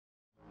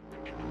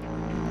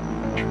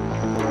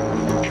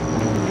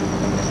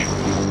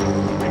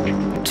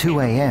2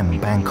 a.m.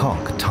 Bangkok,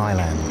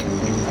 Thailand.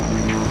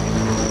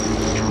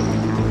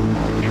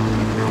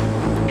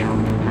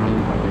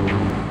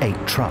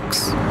 Eight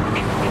trucks.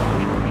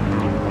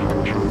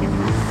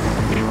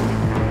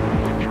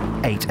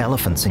 8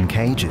 elephants in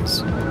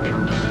cages.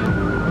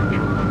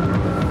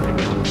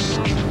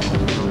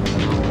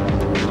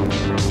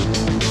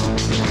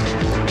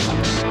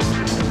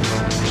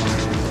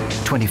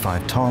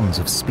 "25 tons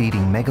of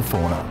speeding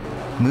megafauna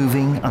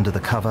moving under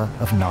the cover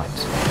of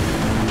night."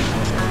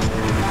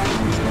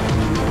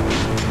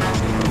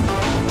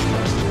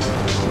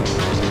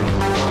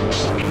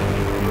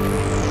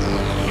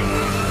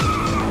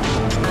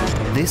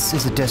 This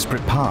is a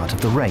desperate part of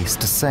the race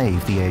to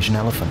save the Asian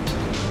elephant,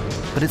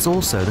 but it's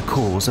also the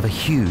cause of a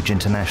huge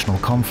international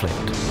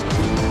conflict.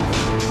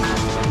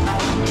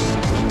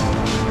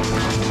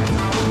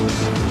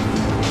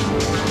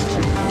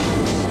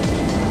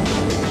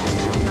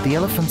 The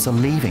elephants are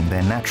leaving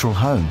their natural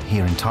home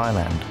here in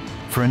Thailand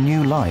for a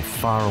new life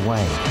far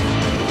away.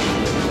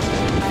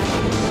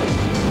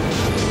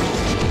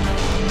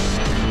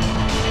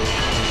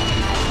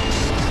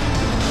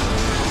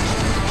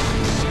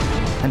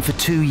 And for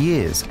 2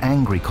 years,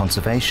 angry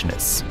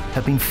conservationists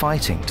have been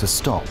fighting to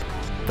stop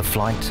the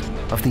flight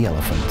of the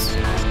elephants.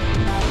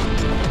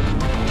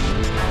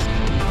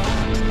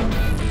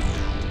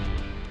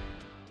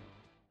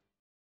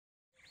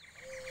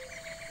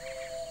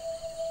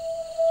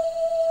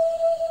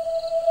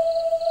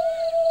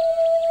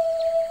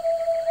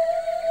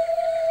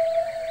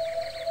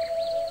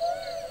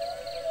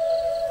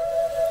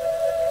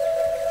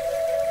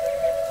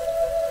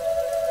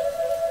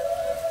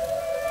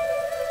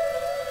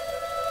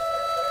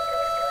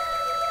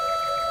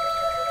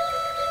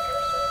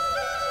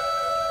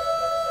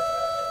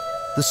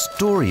 The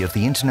story of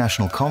the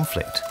international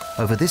conflict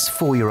over this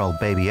 4-year-old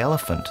baby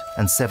elephant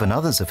and 7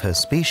 others of her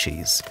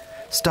species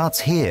starts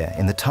here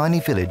in the tiny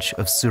village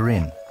of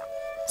Surin,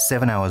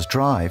 7 hours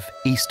drive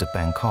east of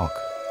Bangkok.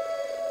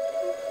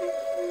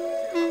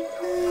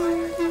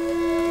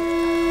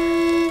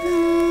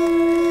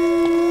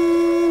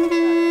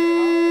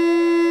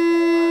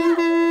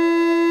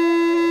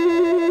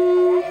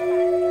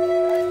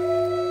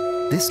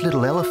 This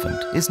little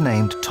elephant is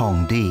named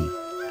Thong Di,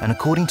 and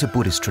according to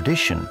Buddhist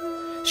tradition,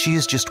 she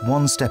is just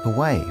 1 step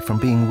away from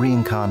being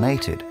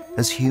reincarnated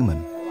as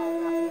human.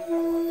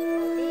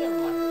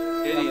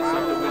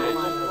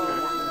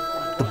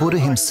 The Buddha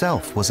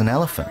himself was an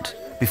elephant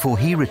before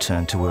he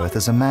returned to Earth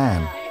as a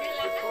man.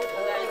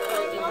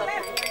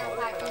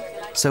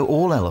 So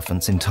all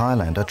elephants in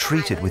Thailand are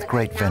treated with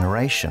great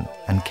veneration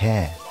and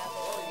care.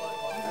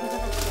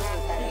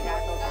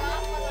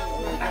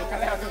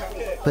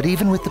 But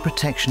even with the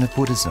protection of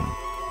Buddhism,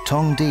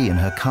 Thong Di and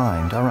her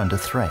kind are under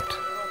threat.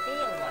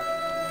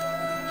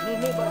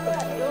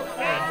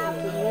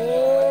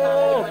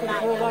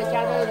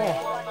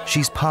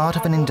 She's part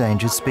of an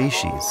endangered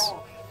species,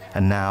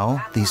 and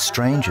now these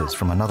strangers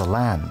from another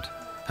land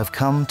have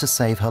come to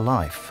save her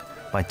life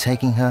by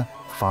taking her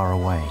far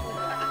away.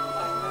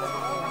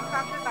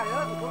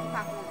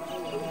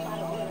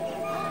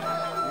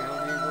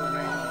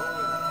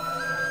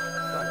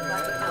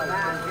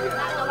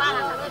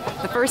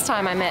 The first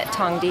time I met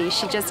Thong Di,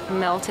 she just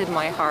melted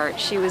my heart.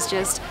 She was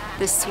just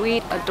this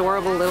sweet,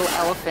 adorable little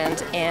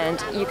elephant,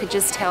 and you could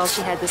just tell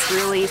she had this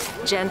really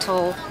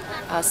gentle,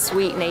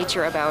 sweet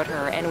nature about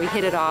her, and we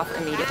hit it off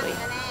immediately.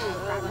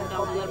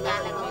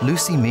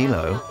 Lucy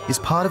Milo is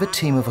part of a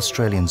team of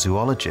Australian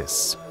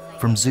zoologists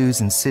from zoos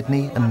in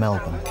Sydney and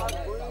Melbourne.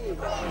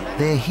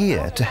 They're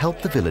here to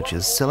help the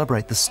villagers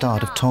celebrate the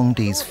start of Thong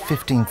Di's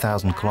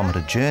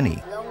 15,000-kilometre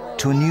journey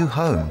to a new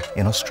home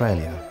in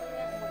Australia.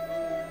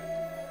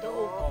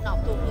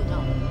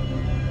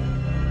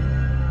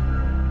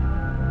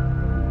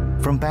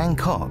 From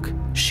Bangkok,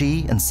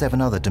 she and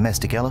 7 other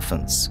domestic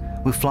elephants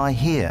will fly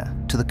here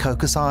to the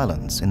Cocos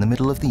Islands in the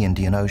middle of the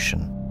Indian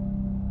Ocean.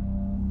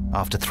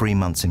 After 3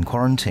 months in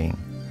quarantine,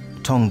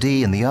 Thong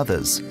Di and the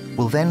others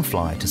will then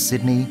fly to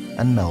Sydney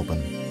and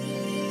Melbourne.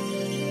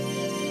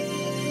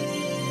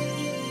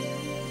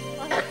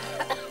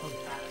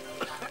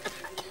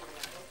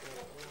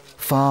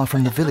 Far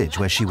from the village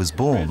where she was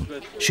born,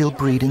 she'll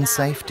breed in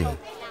safety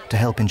to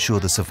help ensure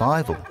the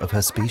survival of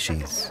her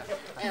species.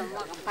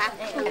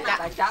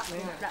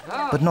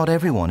 But not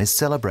everyone is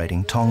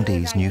celebrating Thong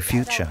Di's new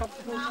future.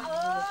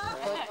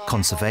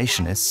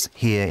 Conservationists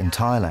here in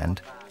Thailand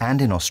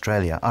and in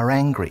Australia are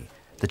angry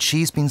that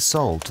she's been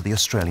sold to the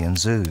Australian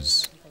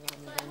zoos.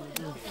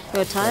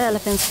 The Thai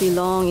elephants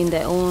belong in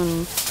their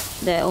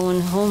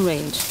own home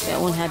range, their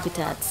own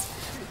habitats.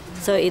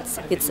 So it's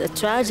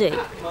tragic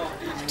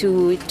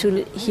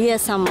to hear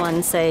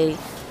someone say,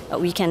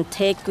 we can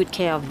take good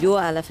care of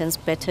your elephants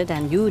better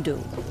than you do.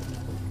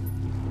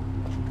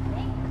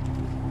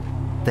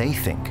 They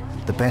think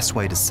the best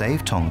way to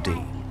save Thong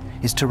Di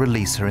is to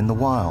release her in the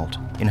wild,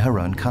 in her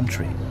own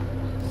country.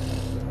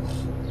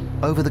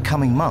 Over the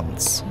coming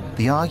months,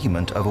 the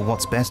argument over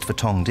what's best for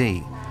Thong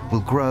Di will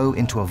grow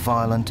into a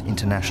violent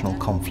international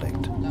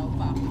conflict.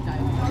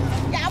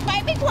 Dạ,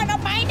 bay biết quên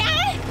ông bay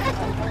đó.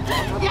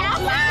 Dạ,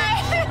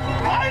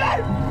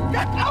 bay.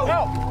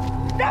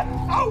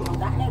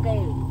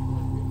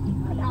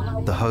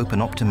 The hope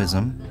and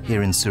optimism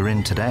here in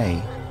Surin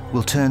today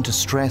will turn to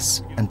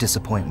stress and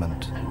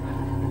disappointment.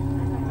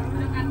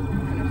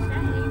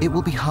 It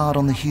will be hard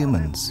on the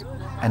humans,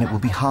 and it will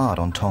be hard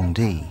on Tong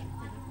Di.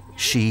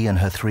 She and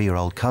her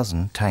 3-year-old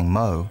cousin, Tang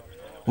Mo,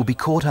 will be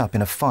caught up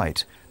in a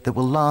fight that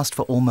will last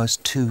for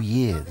almost 2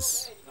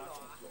 years.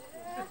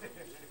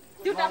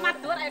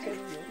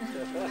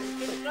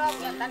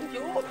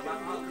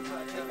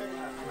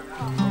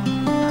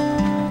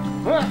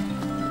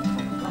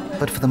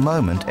 But for the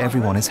moment,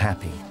 everyone is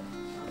happy,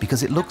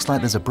 because it looks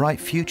like there's a bright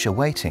future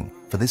waiting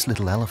for this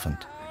little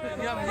elephant.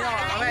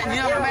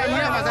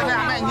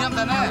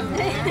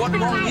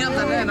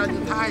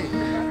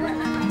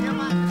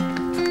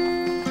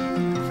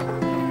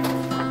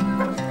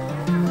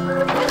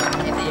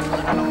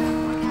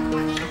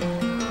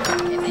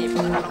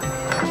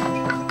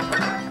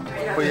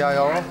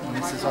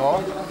 Mrs.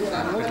 All,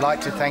 we'd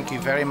like to thank you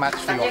very much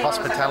for your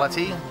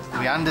hospitality.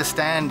 We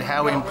understand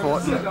how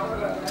important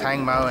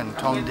Tang Mo and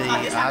Tong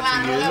Di are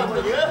to you,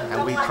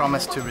 and we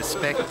promise to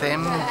respect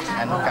them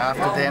and look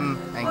after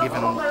them and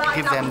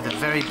give them the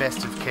very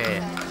best of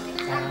care.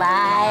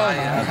 Bye.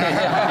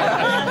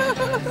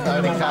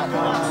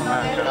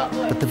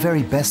 But the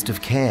very best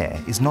of care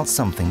is not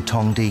something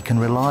Tong Di can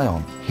rely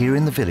on here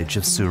in the village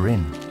of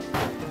Surin.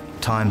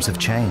 Times have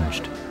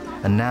changed,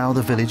 and now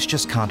the village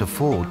just can't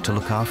afford to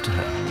look after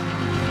her.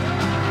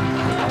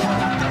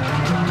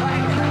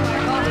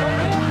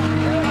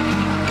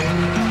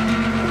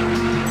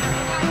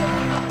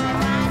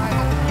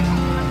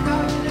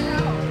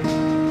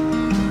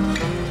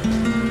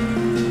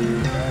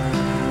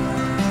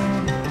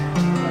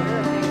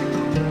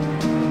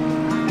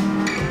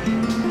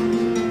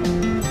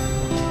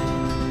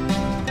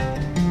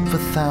 For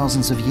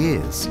thousands of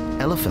years,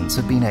 elephants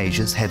have been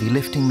Asia's heavy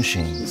lifting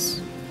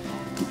machines.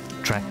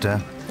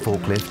 Tractor,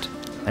 forklift,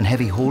 and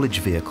heavy haulage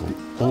vehicle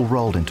all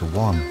rolled into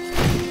one.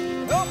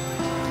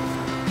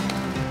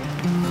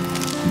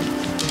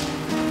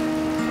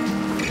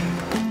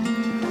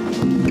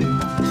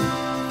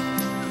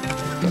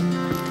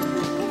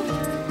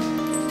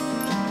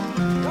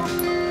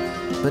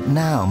 But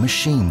now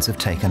machines have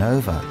taken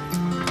over.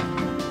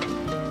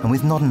 And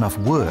with not enough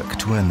work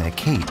to earn their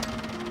keep,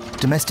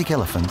 domestic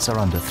elephants are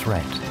under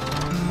threat.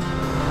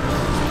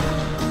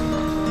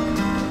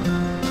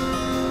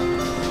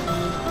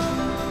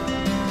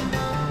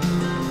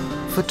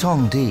 For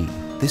Tong Di,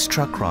 this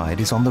truck ride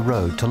is on the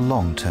road to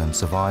long-term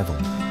survival.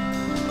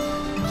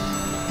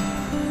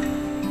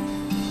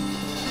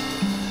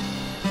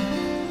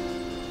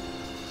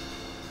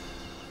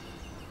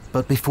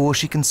 But before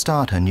she can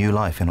start her new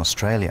life in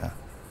Australia,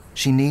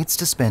 she needs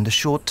to spend a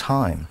short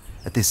time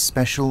at this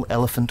special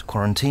elephant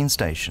quarantine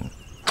station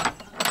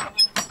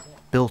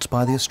built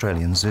by the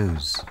Australian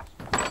zoos.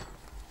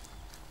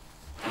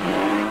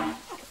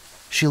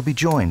 She'll be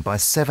joined by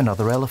 7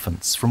 other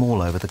elephants from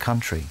all over the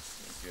country.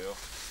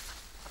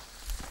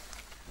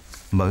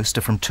 Most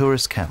are from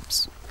tourist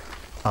camps.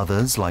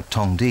 Others, like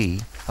Tong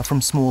Di, are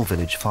from small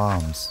village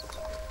farms.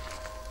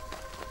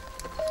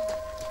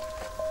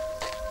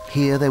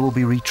 Here they will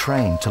be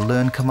retrained to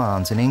learn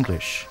commands in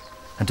English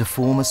and to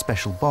form a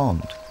special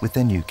bond with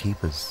their new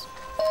keepers.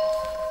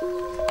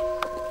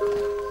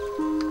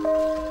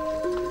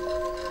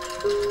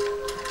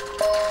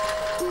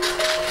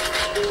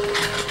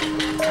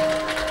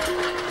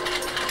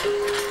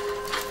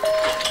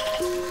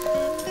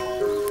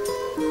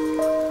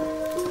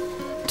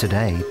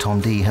 Today,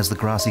 Tong Di has the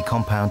grassy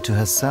compound to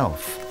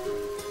herself,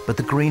 but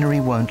the greenery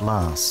won't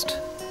last.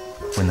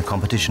 When the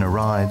competition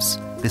arrives,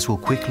 this will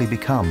quickly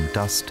become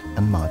dust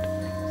and mud.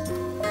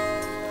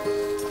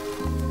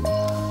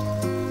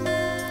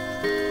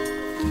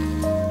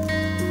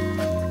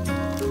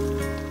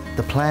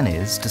 The plan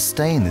is to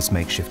stay in this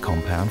makeshift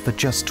compound for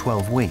just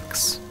 12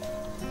 weeks.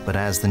 But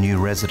as the new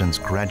residents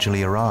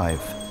gradually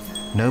arrive,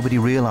 nobody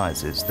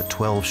realizes that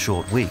 12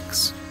 short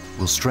weeks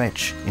will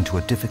stretch into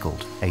a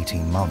difficult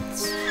 18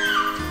 months.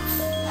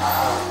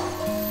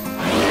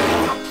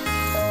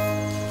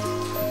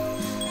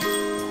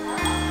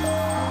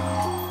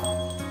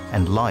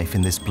 And life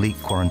in this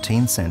bleak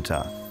quarantine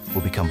centre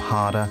will become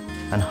harder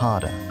and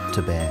harder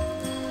to bear.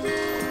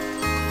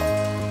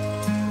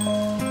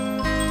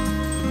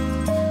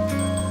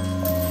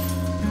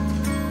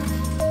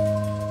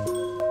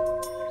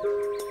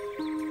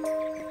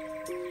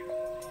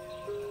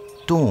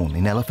 Dawn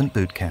in Elephant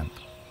Boot Camp.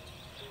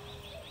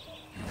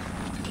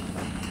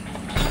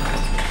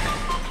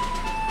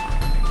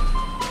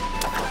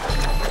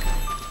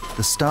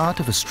 The start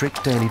of a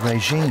strict daily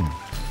regime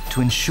to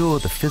ensure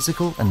the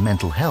physical and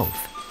mental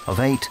health of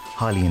 8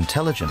 highly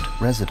intelligent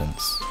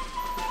residents.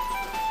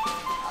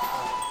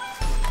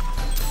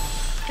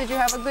 Did you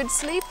have a good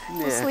sleep?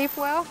 Yeah. You sleep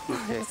well?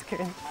 Okay. That's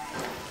good.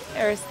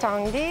 There's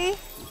Tong Di.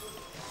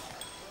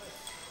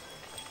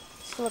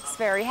 She looks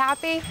very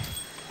happy.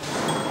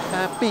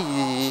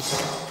 Happy.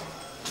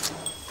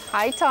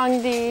 Hi,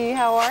 Tong Di.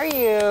 How are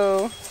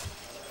you?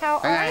 How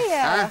are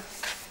you?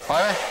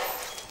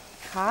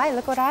 Hi,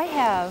 look what I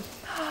have.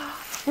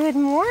 Good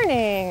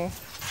morning.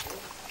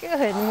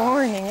 Good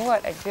morning.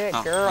 What a good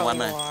girl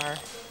you are.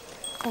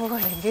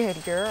 What a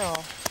good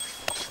girl.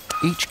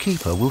 Each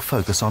keeper will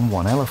focus on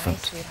one elephant.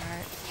 Hi,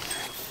 sweetheart.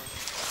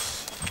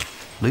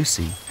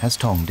 Lucy has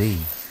Tong Di.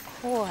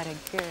 What a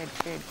good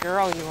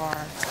girl you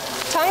are.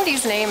 Tong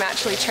Di's name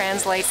actually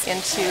translates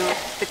into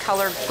the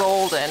color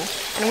golden,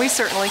 and we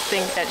certainly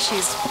think that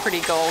she's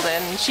pretty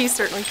golden, and she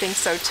certainly thinks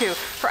so too.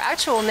 Her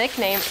actual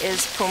nickname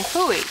is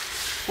Pumpui,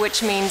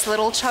 which means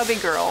little chubby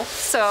girl,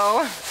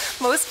 so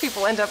most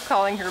people end up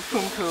calling her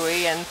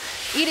Pumpui, and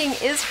eating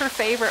is her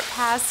favorite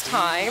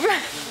pastime,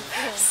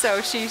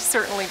 so she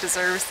certainly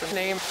deserves the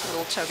name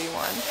little chubby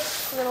one.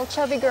 Little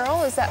chubby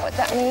girl, is that what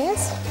that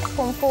means?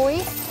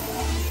 Pumpui?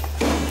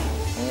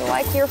 You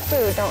like your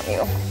food, don't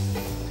you?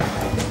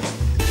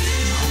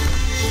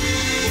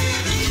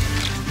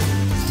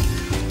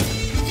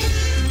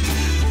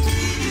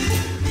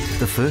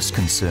 The first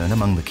concern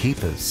among the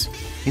keepers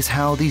is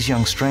how these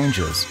young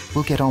strangers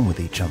will get on with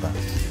each other.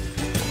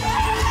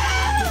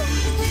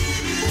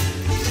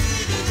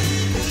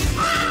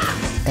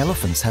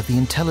 Elephants have the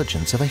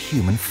intelligence of a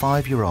human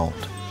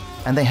 5-year-old,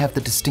 and they have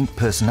the distinct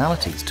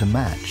personalities to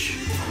match.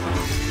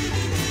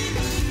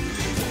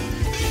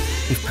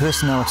 If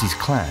personalities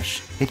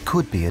clash, it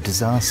could be a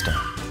disaster.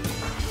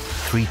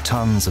 3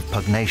 tons of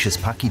pugnacious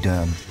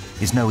pachyderm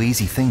is no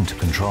easy thing to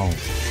control.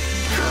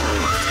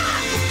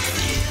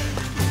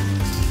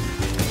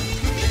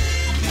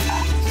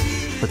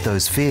 But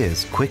those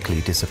fears quickly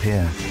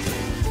disappear.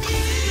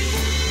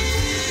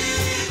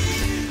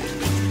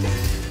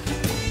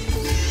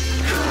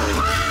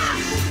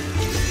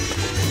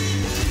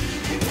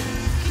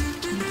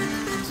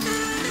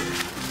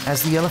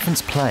 As the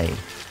elephants play,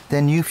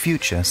 their new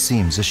future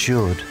seems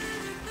assured.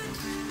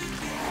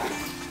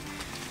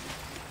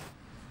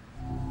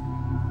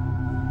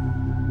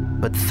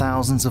 But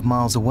thousands of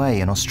miles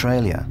away in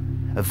Australia,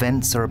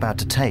 events are about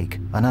to take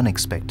an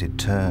unexpected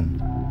turn.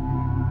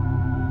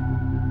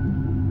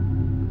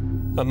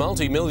 A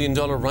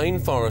multi-million-dollar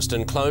rainforest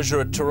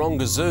enclosure at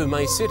Taronga Zoo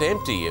may sit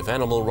empty if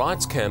animal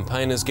rights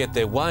campaigners get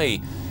their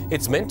way.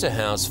 It's meant to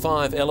house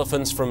 5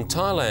 elephants from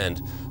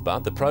Thailand,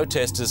 but the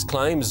protesters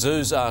claim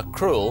zoos are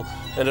cruel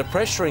and are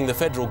pressuring the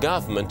federal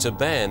government to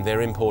ban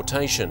their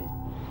importation.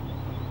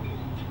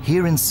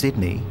 Here in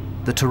Sydney,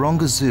 the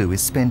Taronga Zoo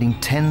is spending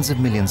tens of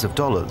millions of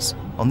dollars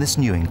on this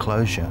new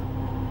enclosure.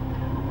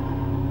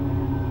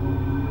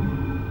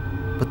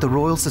 But the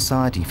Royal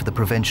Society for the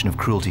Prevention of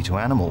Cruelty to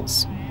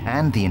Animals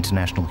and the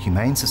International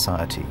Humane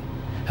Society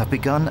have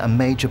begun a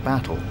major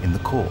battle in the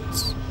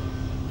courts.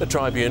 The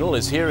tribunal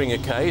is hearing a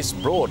case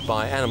brought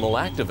by animal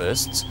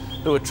activists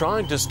who are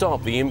trying to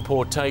stop the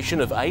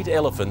importation of 8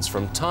 elephants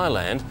from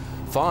Thailand,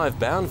 5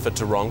 bound for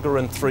Taronga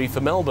and 3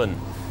 for Melbourne.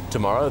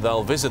 Tomorrow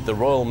they'll visit the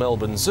Royal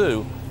Melbourne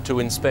Zoo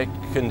to inspect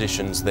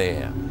conditions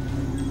there.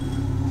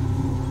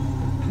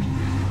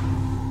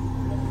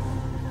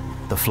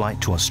 The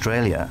flight to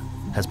Australia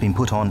has been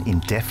put on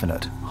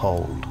indefinite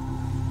hold.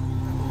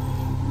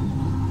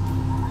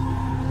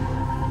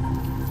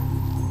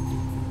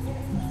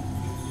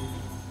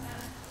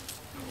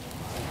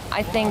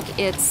 I think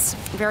it's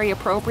very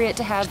appropriate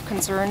to have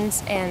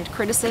concerns and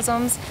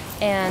criticisms,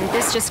 and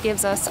this just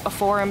gives us a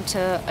forum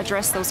to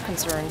address those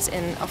concerns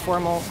in a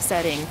formal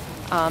setting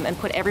and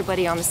put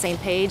everybody on the same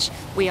page.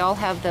 We all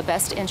have the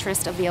best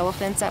interest of the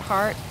elephants at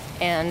heart,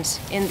 and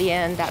in the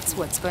end, that's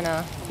what's going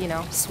to,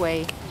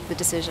 sway the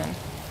decision.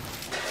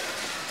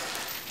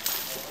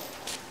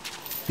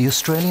 The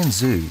Australian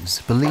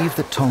zoos believe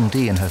that Tong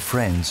Di and her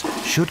friends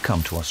should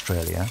come to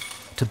Australia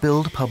to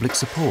build public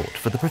support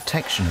for the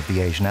protection of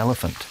the Asian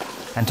elephant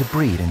and to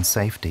breed in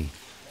safety.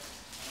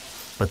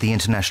 But the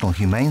International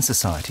Humane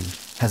Society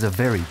has a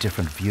very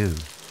different view.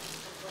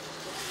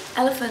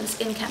 Elephants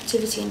in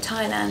captivity in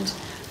Thailand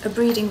are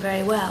breeding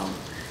very well.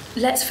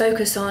 Let's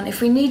focus on,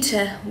 if we need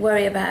to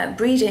worry about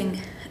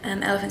breeding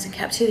elephants in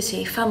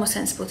captivity, far more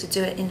sensible to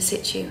do it in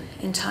situ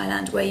in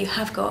Thailand, where you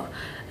have got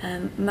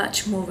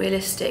much more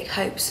realistic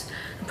hopes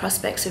and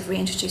prospects of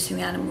reintroducing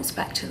the animals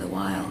back to the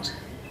wild.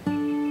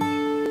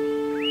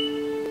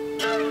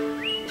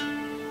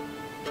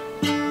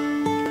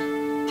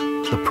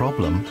 The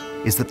problem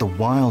is that the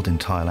wild in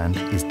Thailand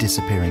is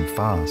disappearing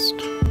fast.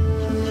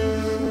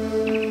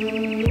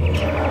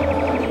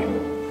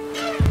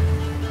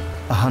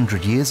 A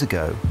 100 years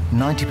ago,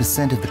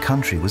 90% of the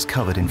country was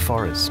covered in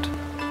forest.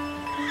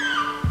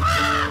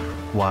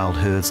 Wild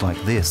herds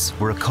like this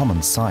were a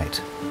common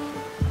sight.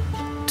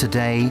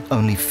 Today,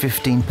 only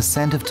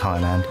 15% of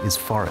Thailand is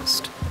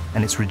forest,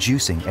 and it's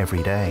reducing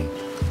every day.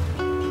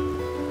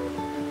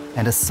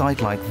 And a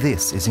sight like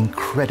this is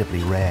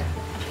incredibly rare.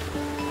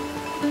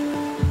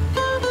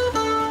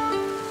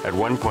 At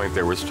one point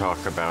there was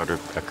talk about a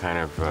kind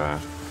of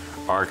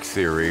arc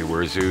theory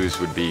where zoos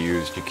would be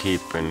used to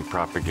keep and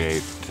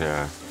propagate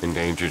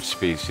endangered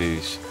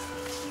species.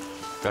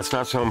 That's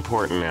not so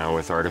important now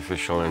with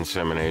artificial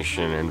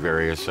insemination and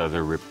various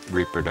other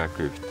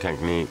reproductive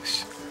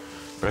techniques.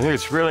 But I think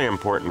it's really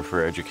important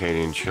for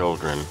educating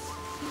children.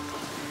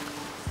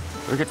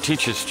 It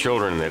teaches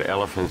children that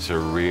elephants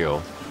are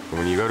real,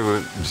 When you go to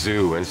a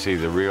zoo and see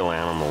the real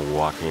animal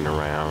walking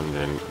around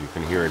and you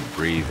can hear it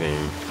breathing,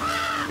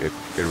 it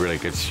really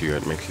gets you.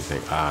 It makes you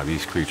think, ah,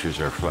 these creatures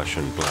are flesh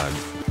and blood.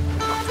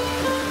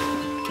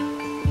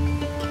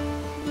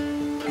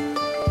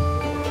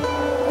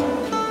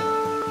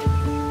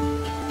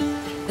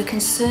 The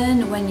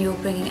concern when you're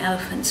bringing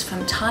elephants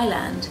from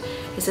Thailand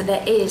is that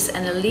there is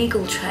an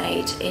illegal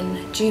trade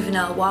in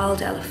juvenile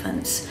wild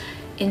elephants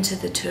into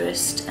the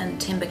tourist and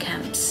timber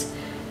camps.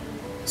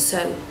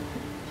 So,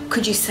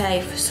 could you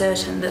say for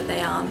certain that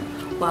they aren't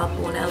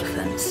wild-born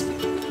elephants?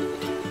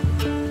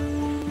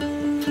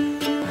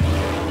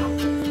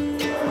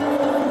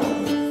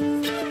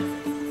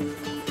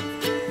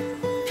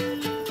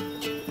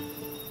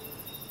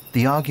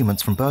 The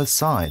arguments from both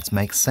sides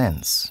make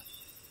sense.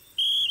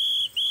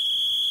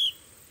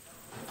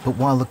 But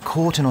while the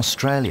court in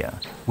Australia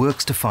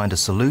works to find a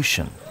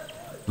solution,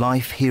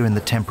 life here in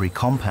the temporary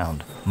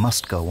compound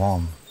must go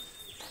on.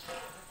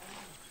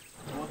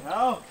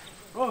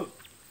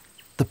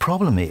 The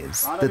problem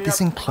is that this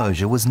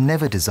enclosure was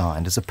never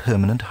designed as a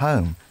permanent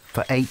home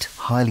for 8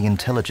 highly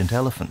intelligent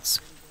elephants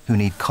who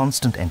need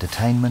constant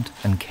entertainment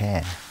and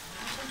care.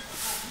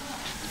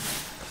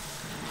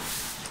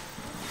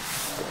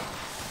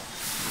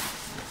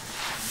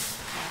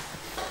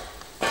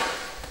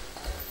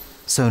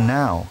 So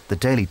now the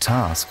daily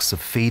tasks of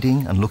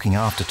feeding and looking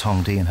after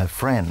Thong Di and her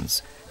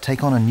friends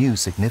take on a new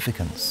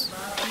significance.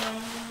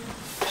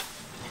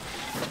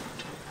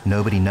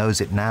 Nobody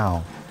knows it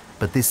now,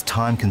 but this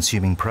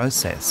time-consuming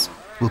process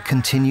will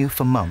continue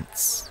for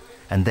months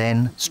and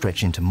then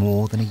stretch into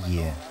more than a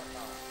year.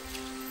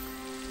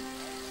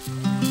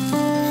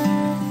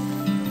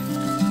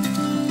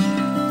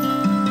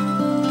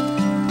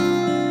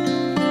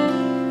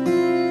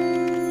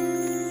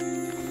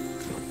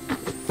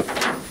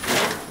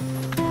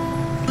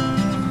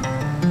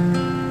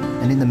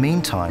 And in the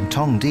meantime,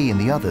 Thong Di and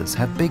the others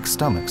have big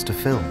stomachs to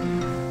fill.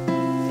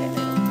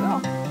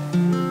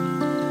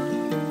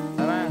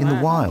 In the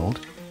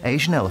wild,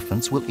 Asian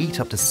elephants will eat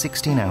up to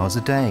 16 hours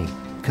a day,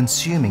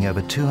 consuming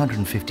over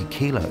 250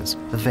 kilos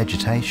of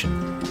vegetation.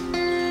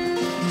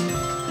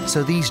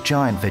 So these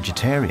giant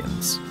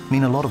vegetarians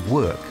mean a lot of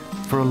work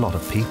for a lot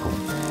of people.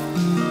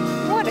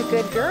 What a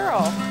good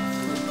girl.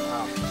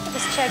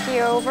 Just check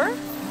you over,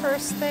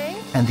 first thing.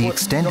 And the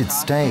extended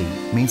stay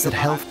means that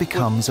health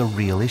becomes a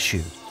real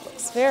issue.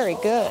 Looks very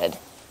good.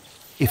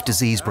 If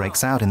disease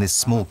breaks out in this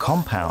small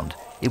compound,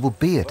 it will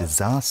be a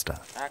disaster.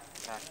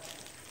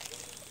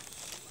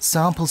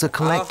 Samples are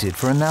collected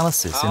for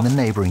analysis in the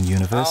neighbouring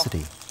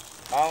university.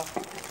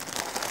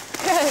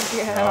 Good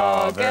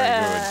girl, Oh,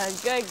 very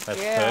good That's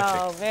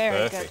girl, perfect.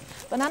 very Perfect.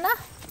 good. Banana,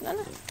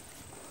 banana.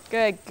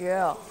 Good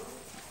girl.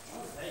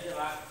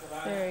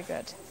 Very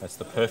good. That's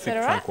the perfect Is that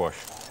all trunk right? wash.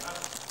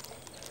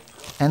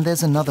 And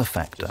there's another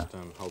factor.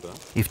 Hold on.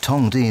 If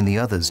Thong Di and the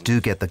others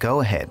do get the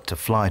go-ahead to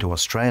fly to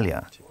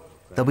Australia,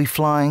 they'll be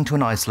flying to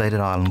an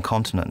isolated island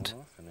continent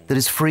that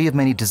is free of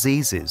many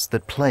diseases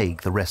that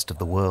plague the rest of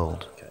the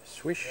world. Okay,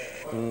 swish.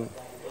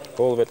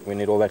 All of it. We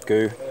need all that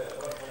goo.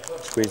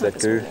 Squeeze that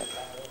goo.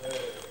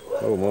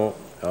 A little more.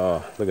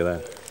 Oh, look at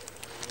that.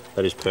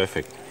 That is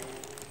perfect.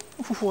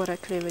 What a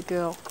clever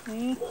girl.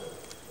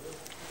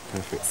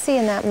 Perfect. See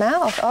in that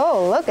mouth.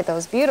 Oh, look at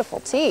those beautiful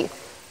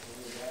teeth.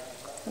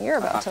 You're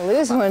about to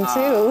lose one too.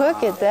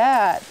 Look at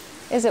that.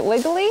 Is it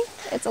wiggly?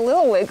 It's a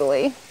little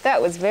wiggly.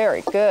 That was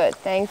very good.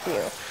 Thank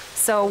you.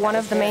 So one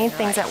of the main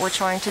things that we're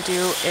trying to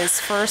do is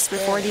first,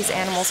 before these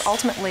animals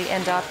ultimately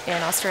end up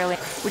in Australia,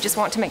 we just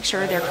want to make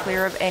sure they're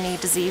clear of any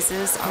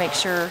diseases, make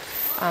sure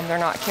they're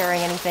not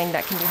carrying anything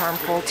that can be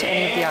harmful to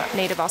any of the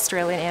native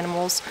Australian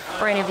animals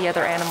or any of the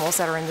other animals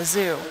that are in the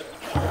zoo.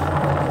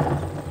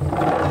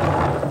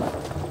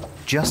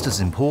 Just as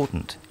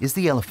important is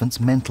the elephant's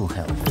mental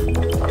health.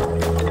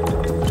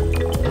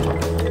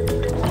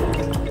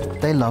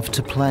 They love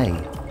to play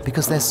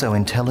because they're so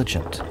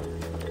intelligent.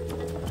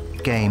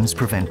 Games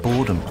prevent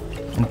boredom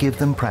and give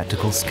them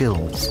practical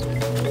skills.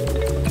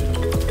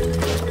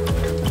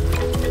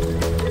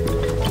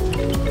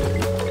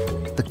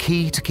 The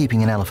key to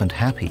keeping an elephant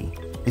happy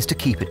is to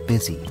keep it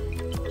busy.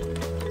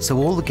 So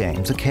all the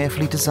games are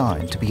carefully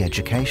designed to be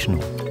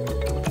educational.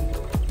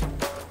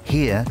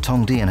 Here,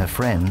 Thong Di and her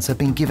friends have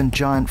been given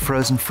giant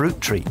frozen fruit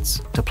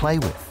treats to play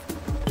with.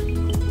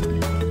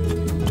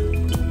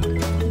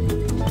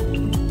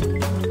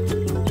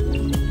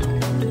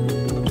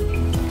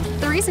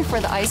 The reason for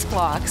the ice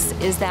blocks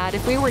is that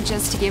if we were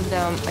just to give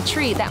them a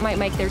treat, that might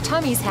make their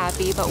tummies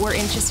happy, but we're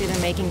interested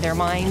in making their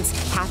minds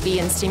happy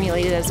and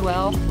stimulated as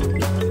well.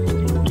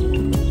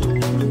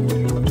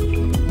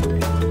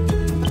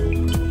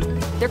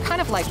 They're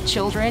kind of like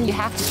children. You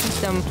have to keep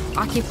them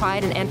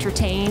occupied and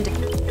entertained.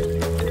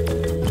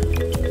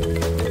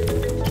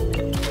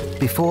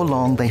 Before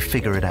long, they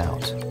figure it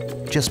out.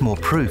 Just more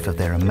proof of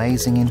their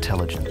amazing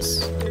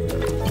intelligence.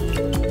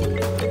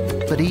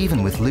 But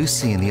even with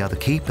Lucy and the other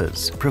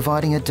keepers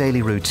providing a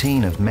daily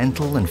routine of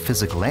mental and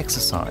physical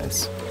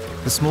exercise,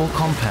 the small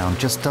compound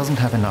just doesn't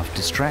have enough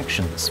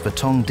distractions for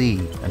Thong Di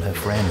and her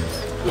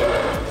friends.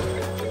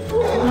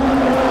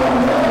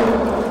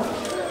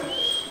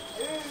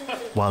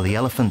 While the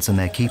elephants and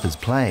their keepers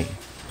play,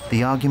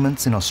 the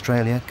arguments in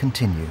Australia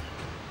continue.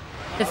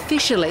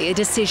 Officially, a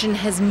decision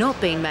has not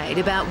been made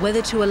about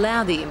whether to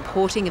allow the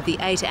importing of the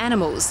 8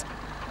 animals.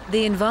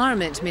 The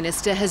Environment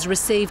Minister has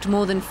received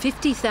more than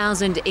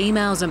 50,000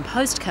 emails and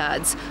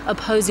postcards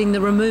opposing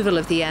the removal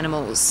of the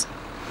animals.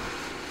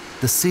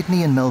 The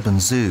Sydney and Melbourne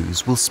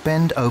Zoos will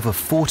spend over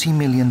 $40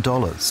 million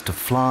to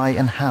fly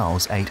and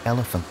house 8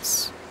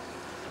 elephants.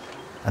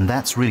 And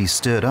that's really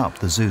stirred up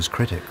the zoo's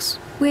critics.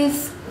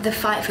 With the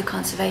fight for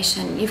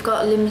conservation, you've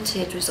got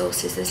limited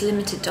resources, there's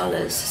limited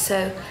dollars,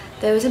 so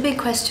there was a big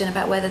question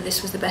about whether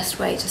this was the best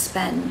way to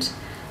spend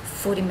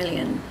 $40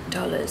 million.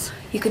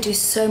 You could do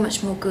so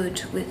much more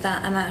good with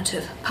that amount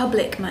of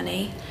public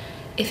money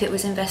if it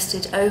was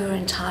invested over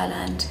in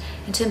Thailand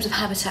in terms of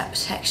habitat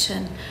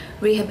protection,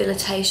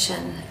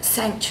 rehabilitation,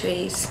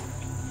 sanctuaries.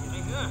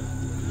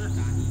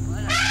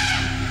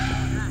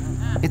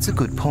 It's a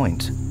good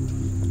point,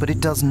 but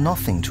it does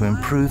nothing to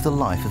improve the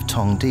life of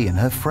Thong Di and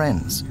her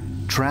friends,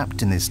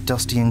 trapped in this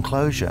dusty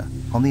enclosure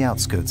on the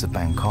outskirts of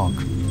Bangkok.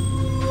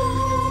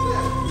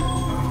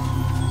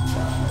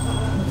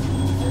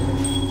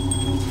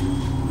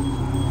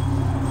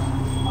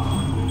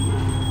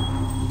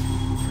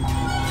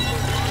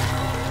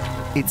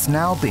 It's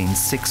now been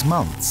 6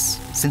 months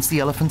since the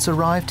elephants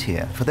arrived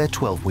here for their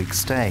 12-week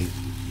stay,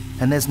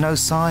 and there's no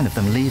sign of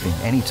them leaving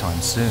anytime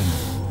soon.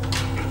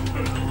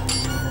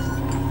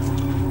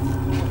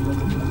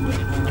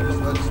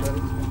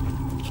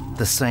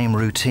 The same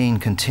routine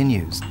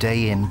continues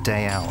day in,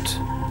 day out.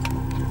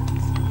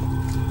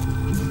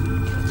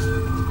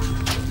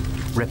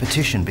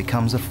 Repetition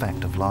becomes a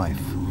fact of life.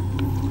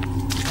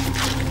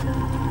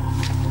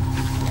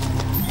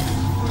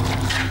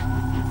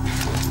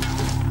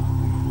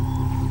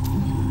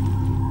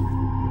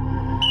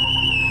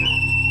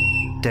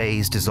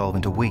 Days dissolve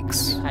into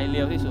weeks.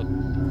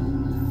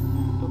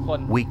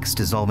 Weeks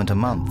dissolve into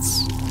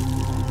months.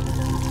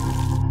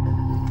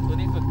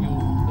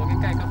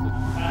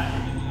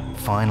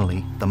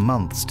 Finally, the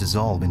months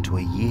dissolve into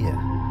a year.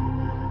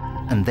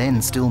 And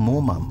then still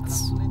more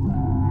months.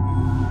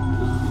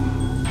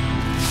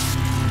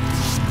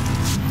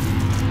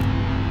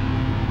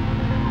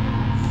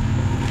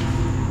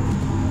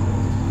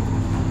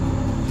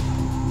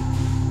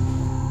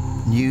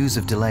 News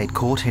of delayed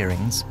court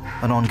hearings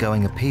and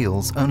ongoing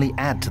appeals only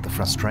add to the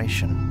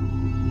frustration.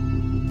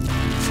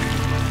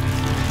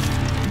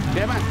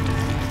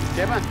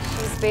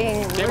 She's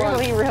being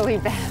really, really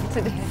bad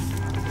today.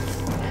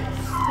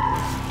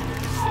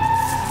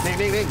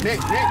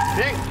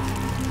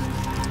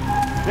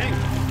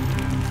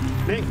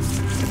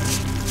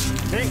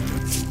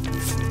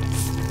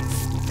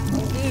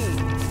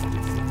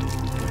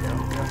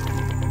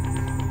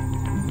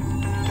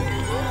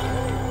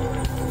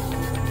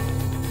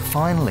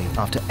 Finally,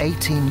 after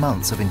 18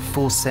 months of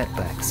enforced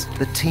setbacks,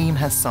 the team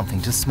has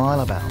something to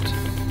smile about.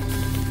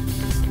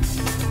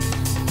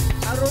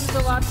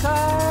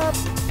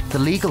 The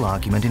legal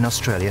argument in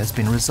Australia has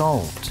been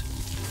resolved.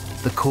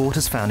 The court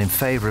has found in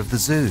favour of the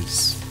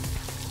zoos.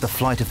 The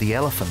flight of the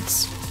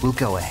elephants will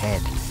go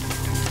ahead.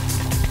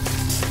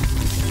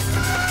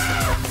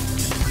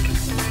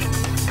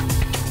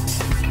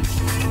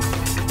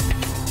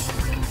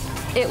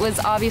 It was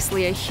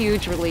obviously a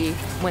huge relief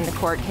when the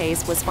court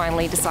case was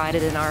finally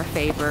decided in our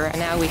favor, and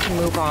now we can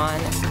move on.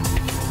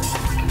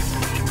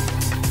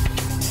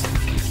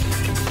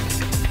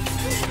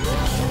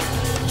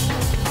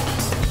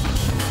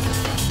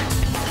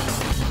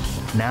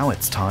 Now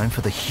it's time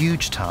for the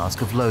huge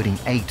task of loading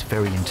 8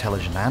 very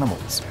intelligent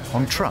animals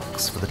on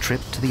trucks for the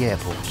trip to the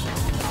airport.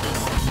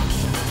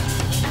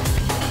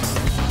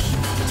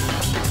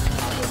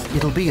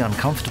 It'll be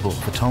uncomfortable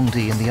for Thong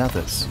Di and the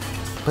others,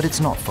 but it's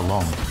not for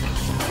long.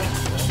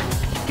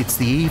 It's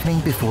the evening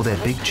before their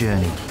big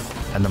journey,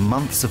 and the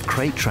months of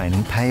crate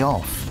training pay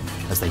off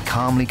as they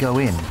calmly go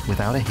in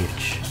without a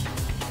hitch.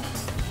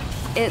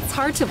 It's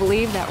hard to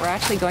believe that we're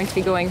actually going to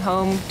be going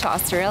home to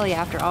Australia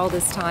after all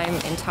this time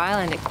in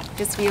Thailand. It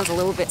just feels a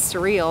little bit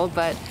surreal,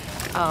 but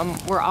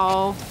we're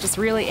all just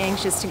really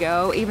anxious to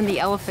go. Even the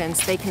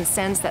elephants, they can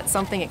sense that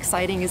something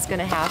exciting is going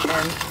to happen,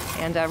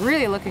 and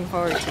really looking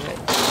forward to it.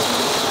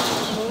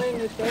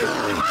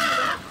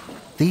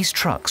 These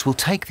trucks will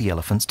take the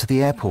elephants to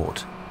the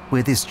airport,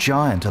 where this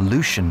giant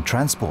Aleutian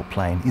transport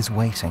plane is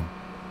waiting.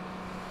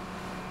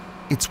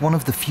 It's one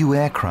of the few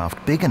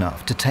aircraft big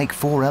enough to take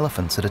 4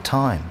 elephants at a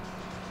time,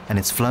 and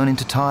it's flown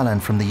into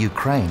Thailand from the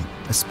Ukraine,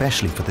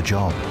 especially for the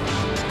job.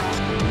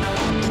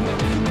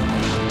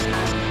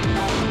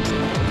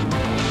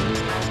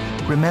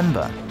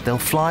 Remember, they'll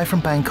fly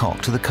from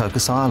Bangkok to the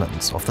Cocos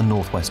Islands off the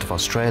northwest of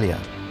Australia,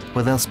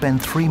 where they'll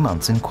spend 3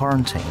 months in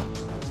quarantine,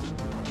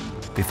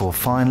 before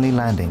finally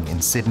landing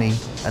in Sydney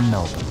and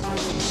Melbourne.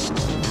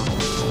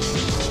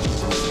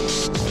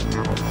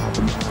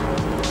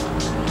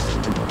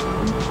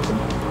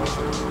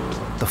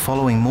 The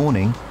following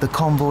morning, the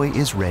convoy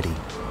is ready.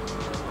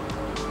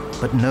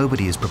 But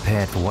nobody is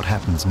prepared for what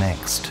happens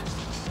next,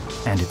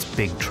 and it's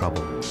big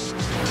trouble.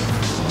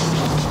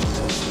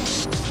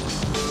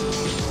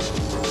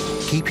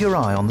 keep your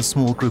eye on the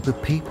small group of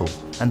people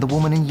and the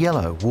woman in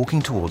yellow walking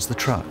towards the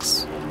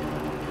trucks.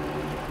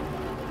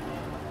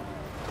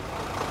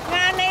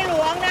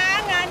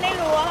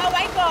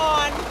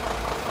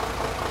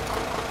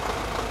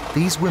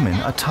 These women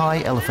are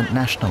Thai elephant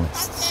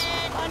nationalists.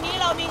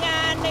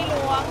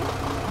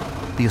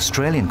 The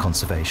Australian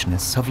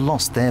conservationists have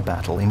lost their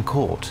battle in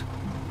court.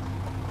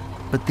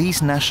 But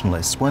these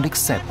nationalists won't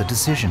accept the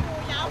decision.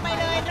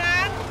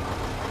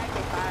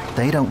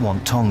 They don't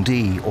want Tong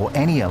Di or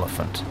any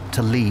elephant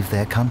to leave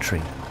their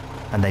country,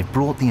 and they've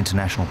brought the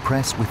international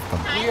press with them.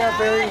 We are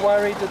very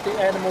worried that the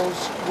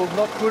animals will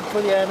not good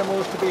for the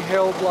animals to be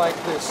held like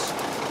this.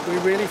 We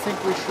really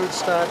think we should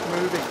start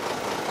moving.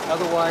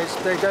 Otherwise,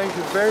 they're going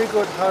to very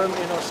good home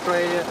in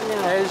Australia,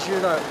 as you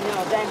know.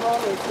 No, their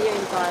home is here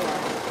in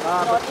Thailand.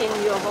 Not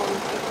in your home.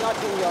 It's not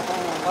in your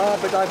home.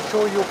 But I'm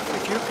sure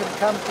if you can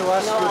come to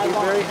us, you'll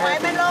be very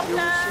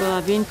happy. So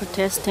I've been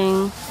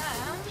protesting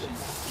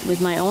with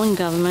my own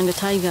government, the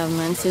Thai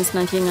government, since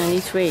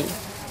 1993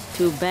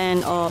 to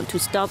ban or to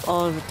stop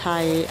all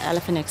Thai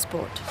elephant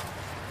export.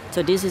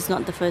 So this is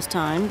not the first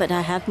time, but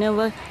I have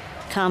never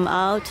come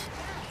out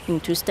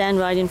to stand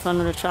right in front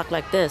of the truck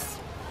like this.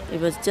 It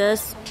was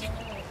just,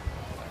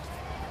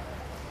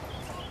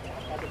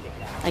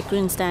 I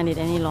couldn't stand it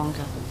any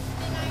longer.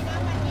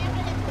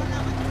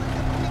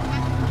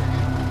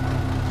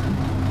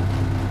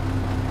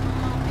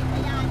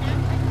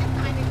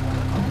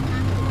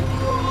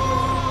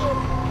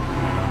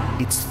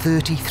 It's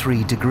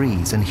 33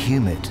 degrees and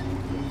humid,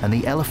 and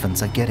the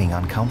elephants are getting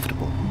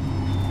uncomfortable.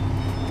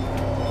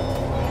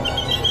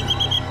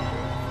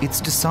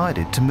 It's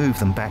decided to move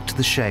them back to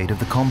the shade of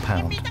the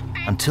compound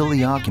until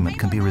the argument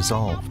can be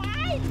resolved.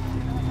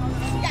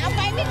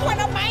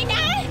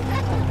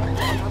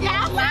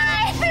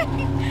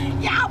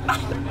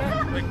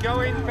 We're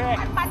going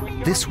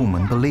back. This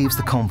woman believes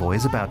the convoy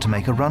is about to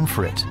make a run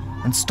for it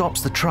and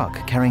stops the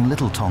truck carrying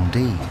little Tong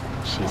Di.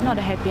 She's not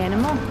a happy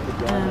animal.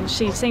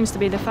 She seems to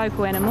be the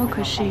focal animal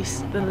because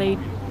she's the lead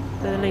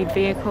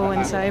vehicle,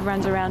 and so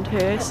everyone's around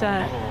her. So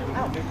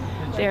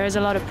there is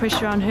a lot of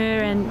pressure on her,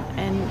 and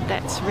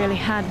that's really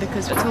hard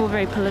because it's all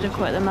very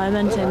political at the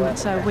moment, and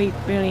so we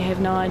really have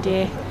no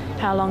idea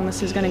how long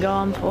this is going to go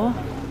on for.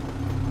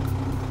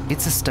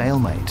 It's a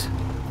stalemate.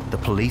 The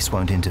police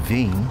won't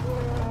intervene,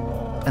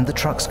 and the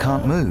trucks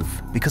can't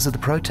move because of the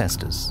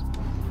protesters.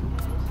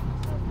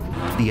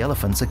 The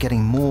elephants are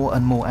getting more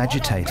and more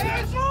agitated.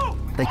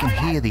 They can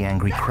hear the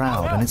angry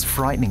crowd, and it's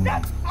frightening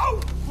them.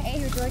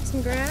 Hey, would you like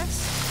some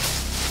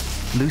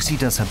grass? Lucy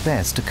does her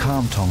best to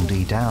calm Tong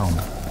Di down.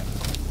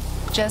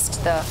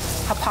 Just the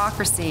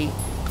hypocrisy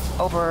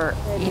over,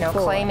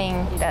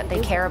 claiming that they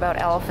care about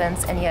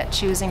elephants and yet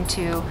choosing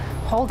to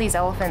hold these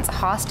elephants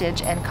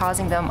hostage and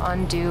causing them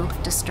undue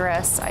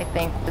distress, I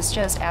think, was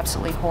just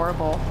absolutely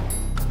horrible.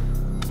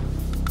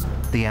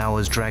 The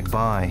hours drag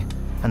by,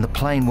 and the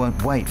plane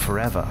won't wait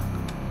forever.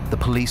 The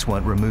police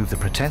won't remove the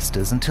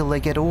protesters until they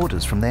get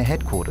orders from their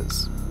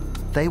headquarters.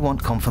 They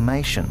want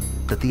confirmation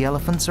that the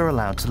elephants are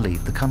allowed to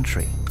leave the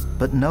country,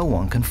 but no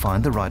one can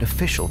find the right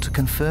official to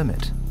confirm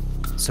it.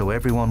 So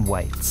everyone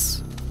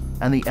waits,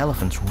 and the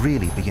elephants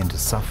really begin to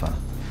suffer.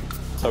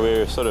 So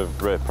we're sort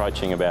of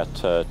approaching about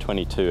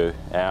 22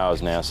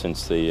 hours now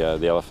since the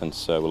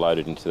elephants were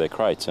loaded into their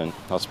crates, and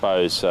I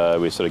suppose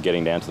we're sort of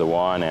getting down to the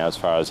wire now as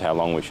far as how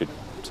long we should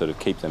sort of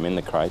keep them in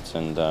the crates,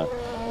 and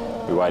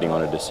we're waiting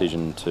on a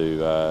decision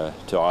to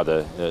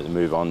either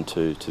move on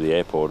to the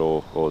airport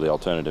or the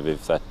alternative.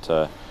 If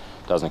that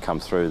doesn't come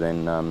through,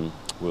 then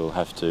we'll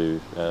have to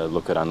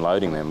look at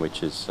unloading them,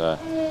 which is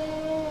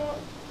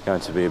going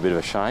to be a bit of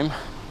a shame.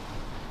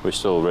 We're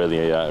still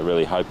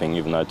really hoping,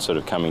 even though it's sort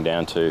of coming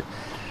down to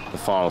the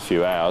final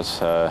few hours,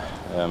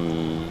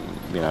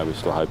 we're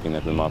still hoping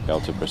that we might be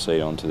able to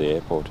proceed on to the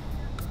airport.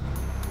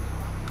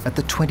 At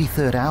the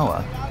 23rd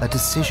hour, a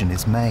decision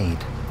is made.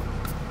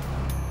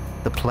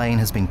 The plane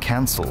has been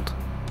cancelled.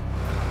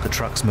 The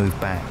trucks move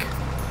back.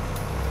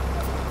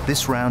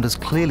 This round has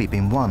clearly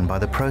been won by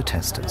the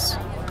protesters.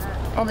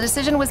 Well, the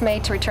decision was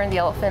made to return the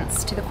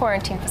elephants to the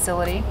quarantine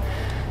facility,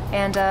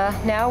 and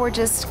now we're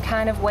just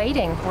kind of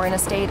waiting. We're in a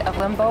state of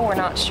limbo. We're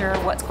not sure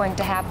what's going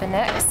to happen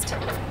next.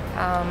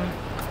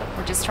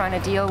 We're just trying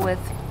to deal with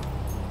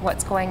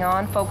what's going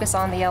on, focus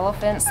on the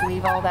elephants,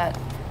 leave all that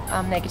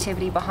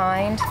negativity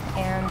behind,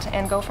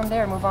 and go from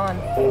there, move on.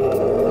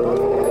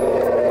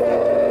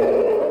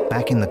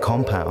 Back in the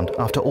compound,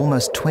 after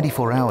almost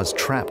 24 hours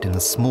trapped in a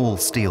small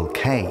steel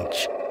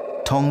cage,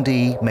 Tong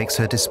Di makes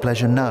her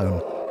displeasure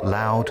known,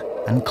 loud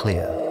and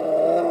clear.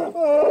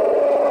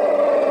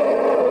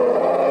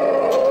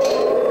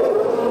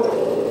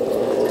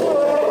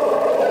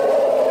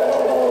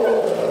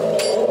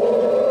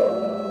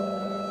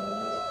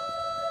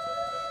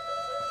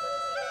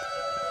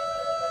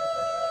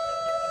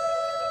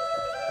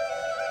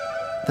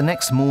 The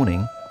next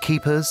morning,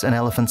 keepers and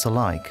elephants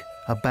alike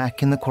are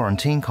back in the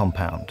quarantine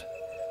compound,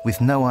 with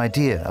no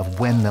idea of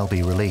when they'll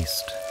be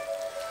released.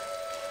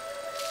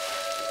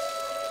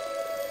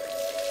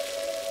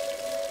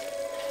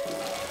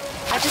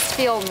 I just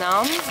feel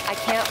numb. I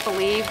can't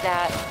believe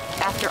that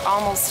after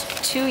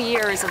almost 2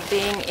 years of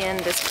being in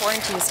this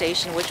quarantine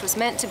station, which was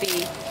meant to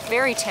be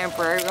very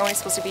temporary, we're only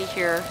supposed to be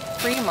here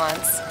 3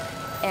 months,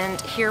 and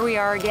here we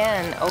are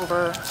again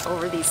over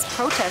these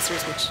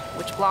protesters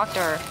which blocked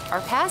our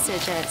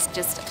passage, and it's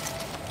just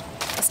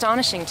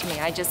astonishing to me.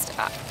 I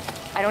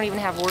don't even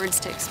have words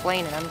to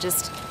explain it. I'm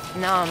just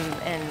numb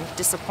and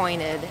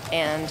disappointed,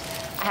 and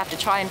I have to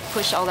try and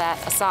push all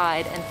that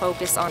aside and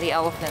focus on the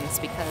elephants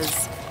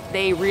because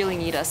they really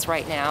need us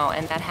right now,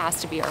 and that has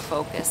to be our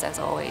focus as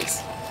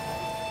always.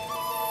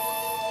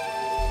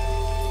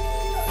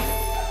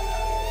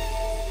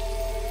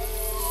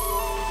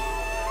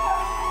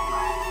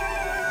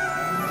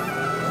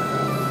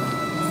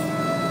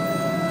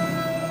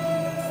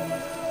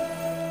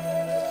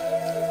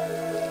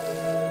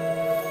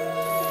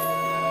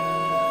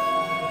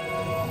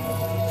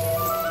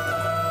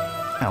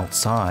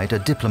 Outside, a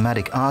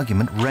diplomatic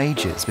argument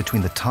rages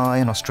between the Thai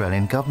and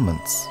Australian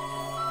governments.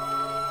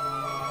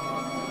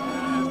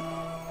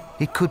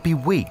 It could be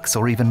weeks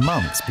or even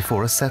months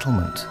before a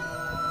settlement.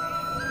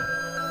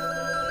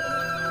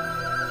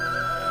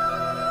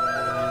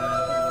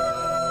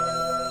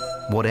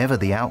 Whatever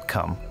the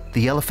outcome,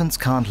 the elephants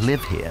can't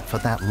live here for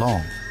that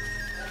long.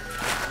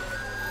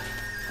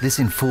 This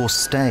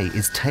enforced stay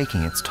is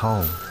taking its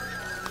toll.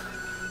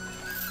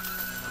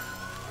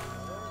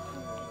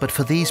 But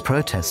for these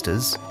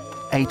protesters,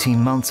 18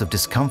 months of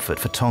discomfort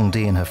for Thong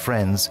Di and her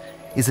friends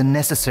is a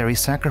necessary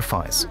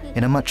sacrifice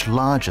in a much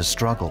larger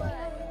struggle.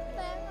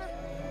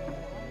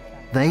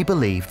 They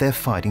believe they're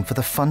fighting for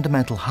the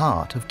fundamental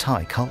heart of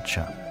Thai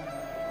culture.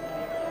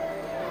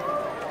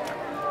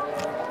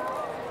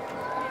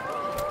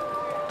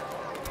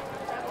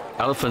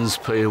 Elephants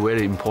play a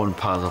very important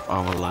part of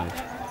our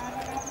life.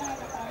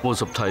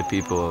 Most of Thai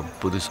people are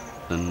Buddhist,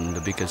 and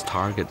the biggest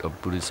target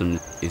of Buddhism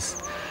is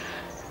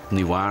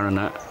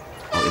Nirvana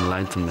or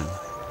enlightenment.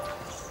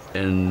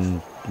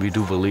 And we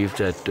do believe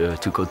that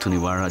to go to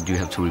Nirvana, you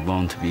have to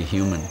reborn to be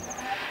human.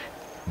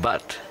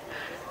 But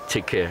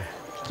take care,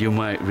 you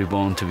might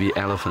reborn to be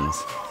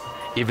elephants.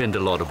 Even the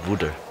Lord of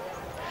Buddha,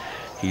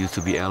 he used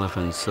to be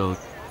elephants. So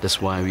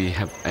that's why we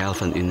have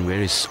elephant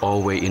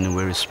always in a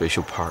very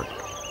special part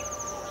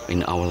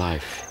in our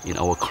life, in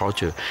our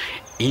culture,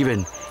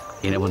 even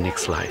in our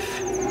next life.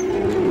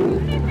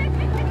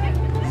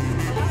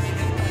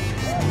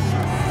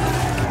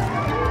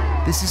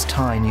 This is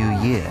Thai New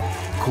Year,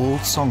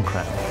 called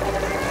Songkran.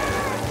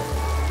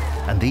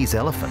 And these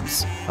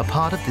elephants are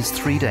part of this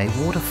 3-day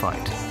water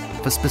fight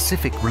for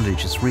specific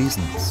religious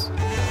reasons.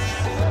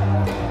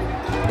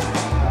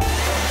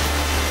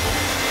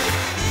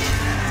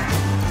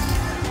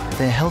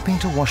 They're helping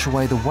to wash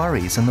away the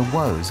worries and the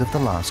woes of the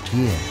last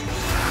year.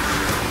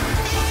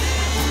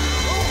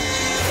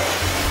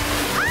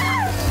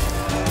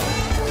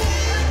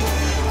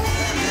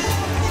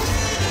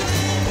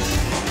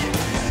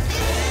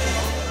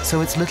 So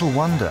it's little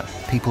wonder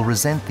people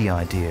resent the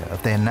idea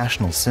of their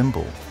national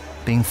symbol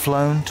being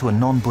flown to a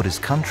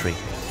non-Buddhist country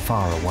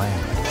far away.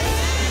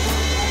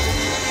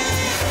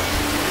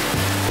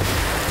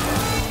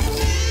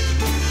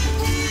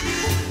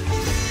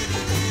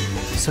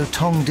 So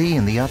Thong Di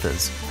and the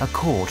others are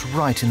caught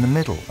right in the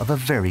middle of a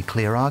very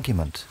clear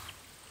argument.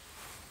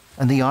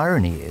 And the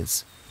irony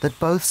is that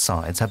both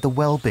sides have the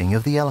well-being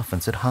of the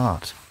elephants at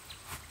heart.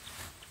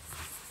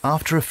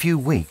 After a few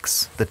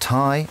weeks, the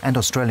Thai and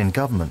Australian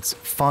governments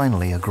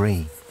finally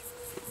agree.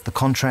 The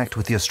contract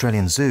with the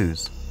Australian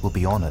zoos will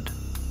be honoured.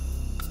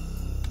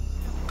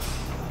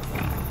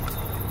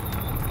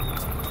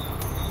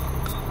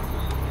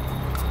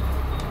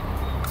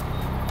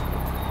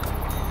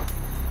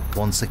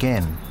 Once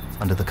again,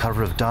 under the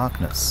cover of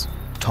darkness,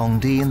 Thong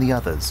Di and the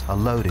others are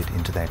loaded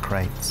into their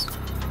crates.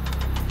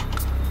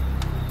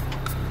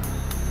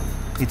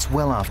 It's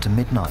well after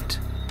midnight,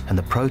 and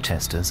the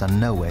protesters are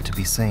nowhere to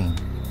be seen.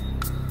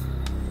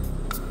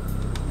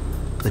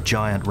 The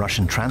giant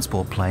Russian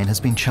transport plane has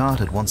been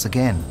chartered once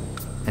again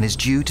and is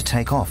due to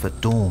take off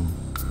at dawn.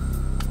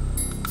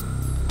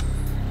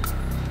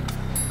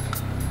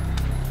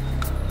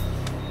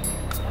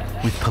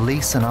 With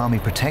police and army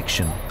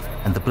protection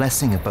and the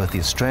blessing of both the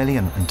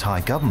Australian and Thai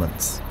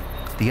governments,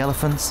 the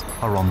elephants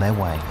are on their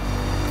way.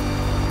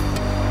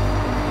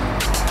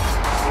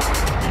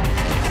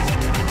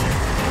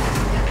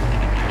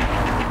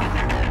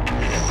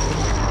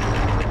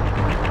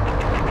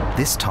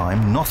 This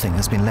time, nothing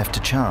has been left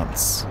to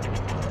chance.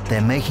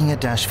 They're making a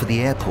dash for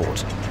the airport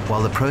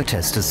while the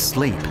protesters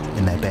sleep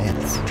in their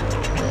beds.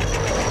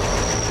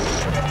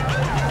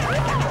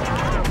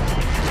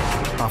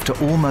 After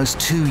almost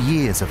 2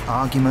 years of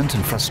argument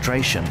and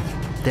frustration,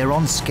 they're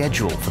on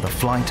schedule for the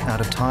flight out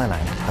of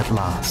Thailand at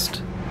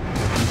last.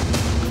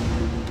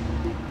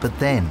 But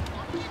then,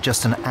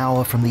 just an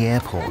hour from the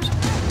airport,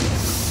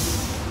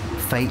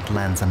 fate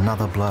lands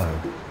another blow.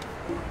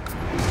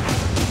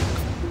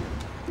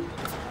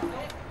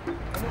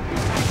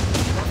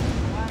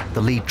 The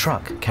lead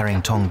truck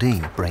carrying Thong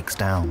Di breaks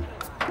down.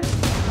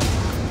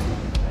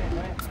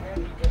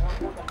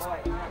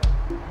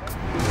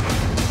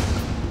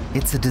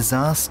 It's a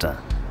disaster,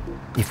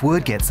 If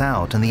word gets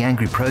out and the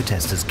angry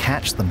protesters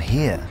catch them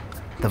here,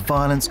 the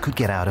violence could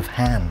get out of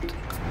hand.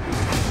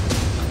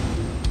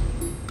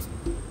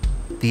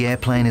 The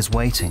airplane is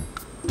waiting.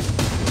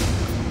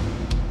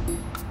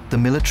 The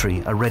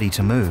military are ready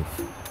to move.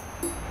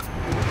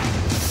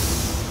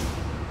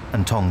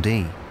 And Tong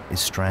Di is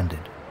stranded.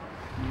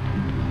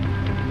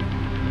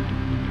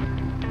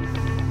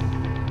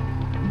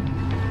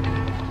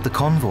 The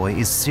convoy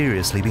is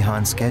seriously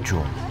behind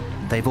schedule.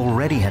 They've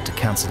already had to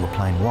cancel the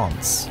plane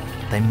once.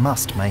 They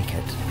must make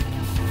it.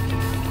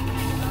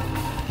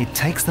 It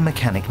takes the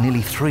mechanic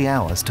nearly 3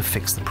 hours to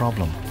fix the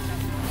problem.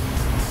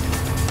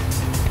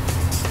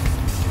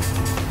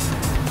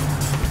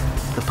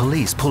 The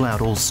police pull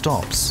out all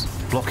stops,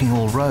 blocking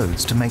all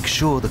roads to make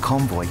sure the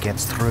convoy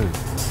gets through.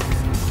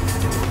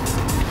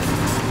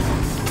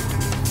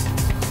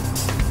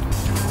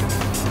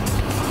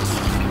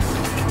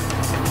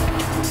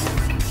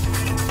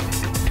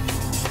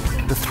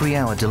 The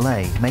 3-hour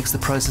delay makes the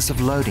process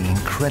of loading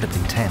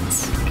incredibly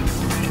tense.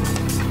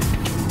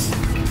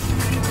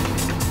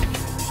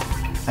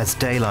 As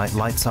daylight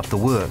lights up the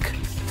work,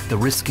 the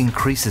risk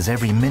increases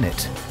every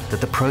minute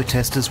that the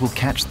protesters will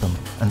catch them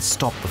and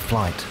stop the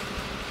flight.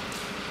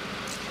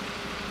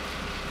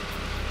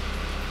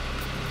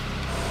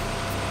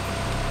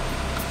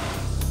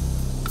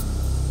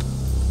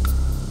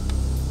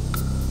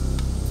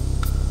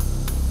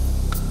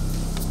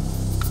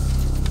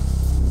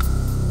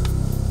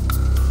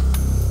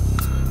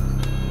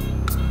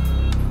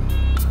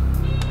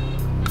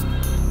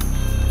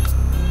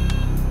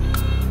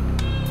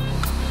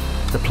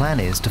 The plan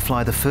is to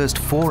fly the first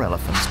 4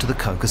 elephants to the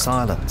Cocos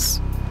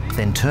Islands,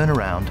 then turn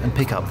around and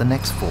pick up the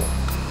next 4.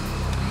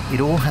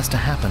 It all has to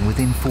happen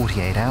within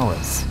 48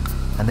 hours,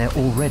 and they're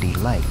already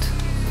late.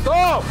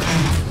 Go!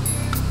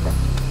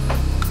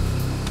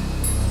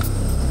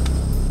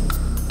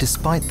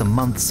 Despite the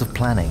months of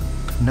planning,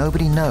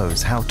 nobody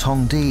knows how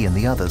Tong Di and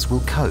the others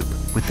will cope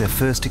with their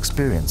first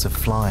experience of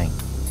flying.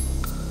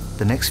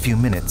 The next few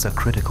minutes are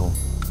critical.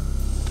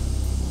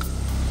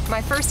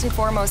 My first and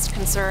foremost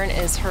concern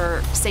is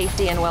her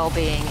safety and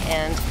well-being,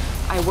 and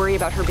I worry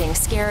about her being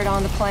scared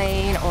on the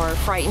plane or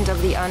frightened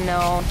of the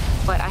unknown,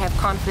 but I have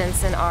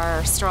confidence in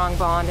our strong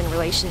bond and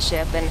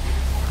relationship, and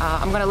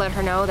I'm going to let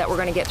her know that we're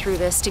going to get through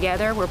this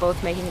together. We're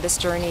both making this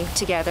journey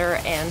together,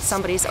 and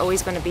somebody's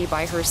always going to be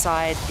by her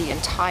side the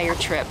entire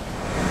trip.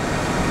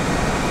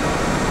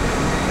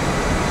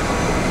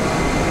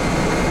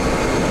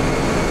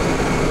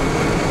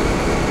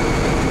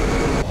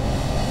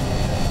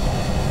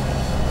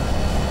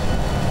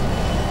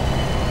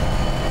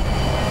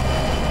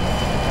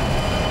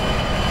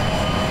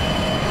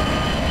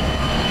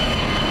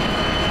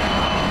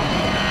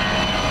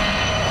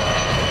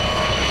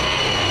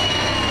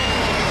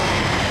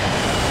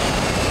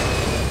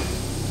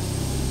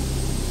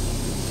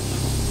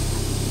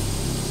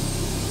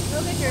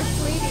 Look at your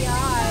sleepy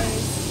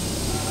eyes.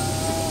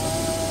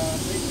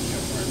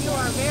 You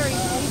are a very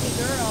sleepy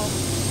girl.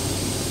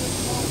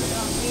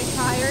 Are you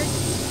tired?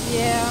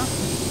 Yeah.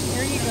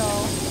 Here you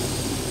go.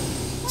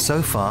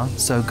 So far,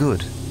 so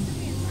good.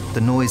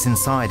 The noise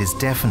inside is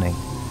deafening,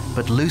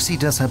 but Lucy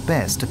does her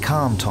best to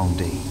calm Tong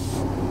Di.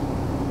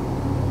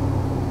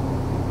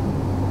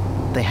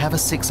 They have a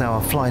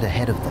 6-hour flight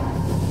ahead of them.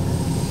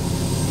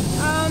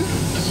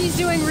 She's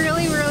doing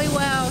really, really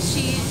well.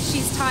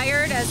 She's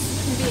tired, as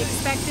can be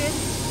expected,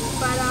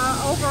 but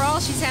overall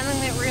she's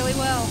handling it really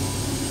well.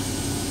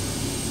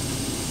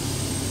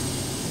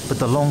 But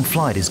the long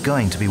flight is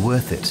going to be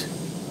worth it.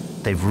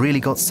 They've really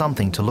got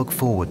something to look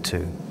forward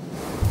to.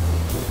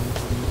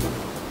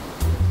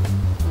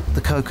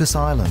 The Cocos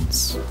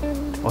Islands,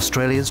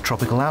 Australia's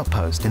tropical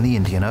outpost in the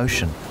Indian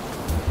Ocean.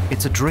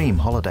 It's a dream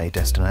holiday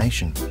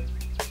destination.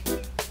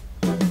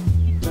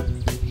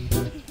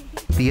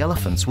 The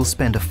elephants will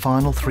spend a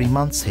final 3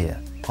 months here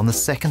on the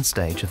second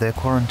stage of their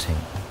quarantine.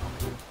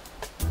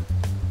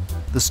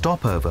 The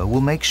stopover will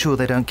make sure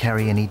they don't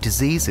carry any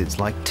diseases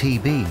like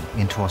TB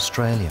into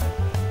Australia.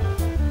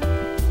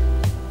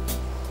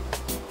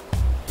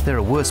 There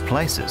are worse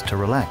places to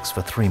relax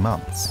for 3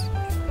 months.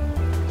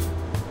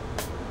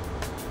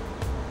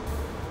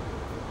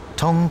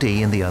 Tong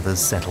Di and the others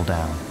settle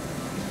down.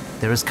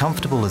 They're as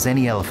comfortable as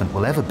any elephant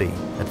will ever be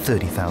at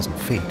 30,000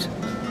 feet.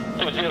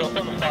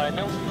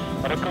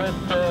 Request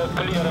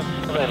clearance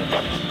vent.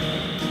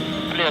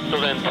 Clear to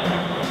vent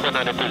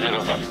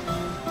 190.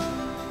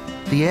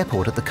 The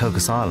airport at the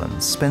Cocos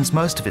Islands spends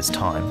most of its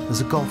time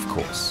as a golf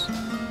course.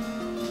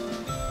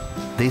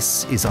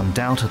 This is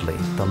undoubtedly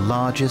the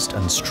largest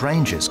and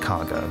strangest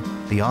cargo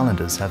the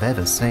islanders have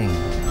ever seen.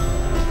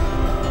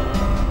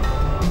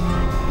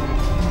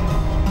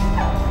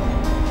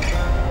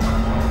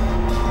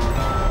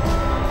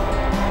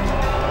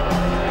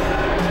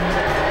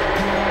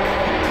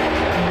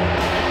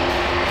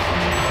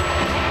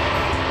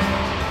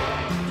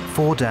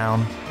 Four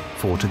down,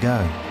 4 to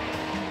go.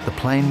 The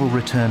plane will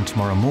return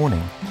tomorrow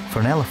morning for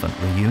an elephant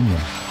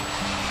reunion.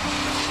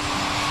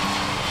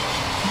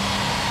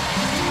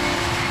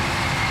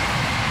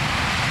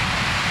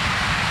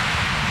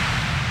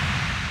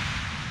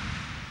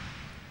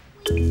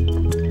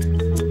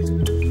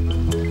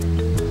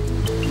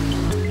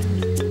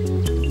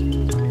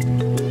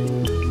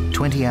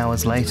 20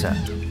 hours later,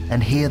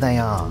 and here they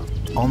are,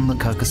 on the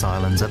Cocos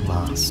Islands at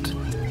last.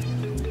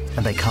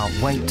 And they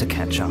can't wait to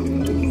catch up.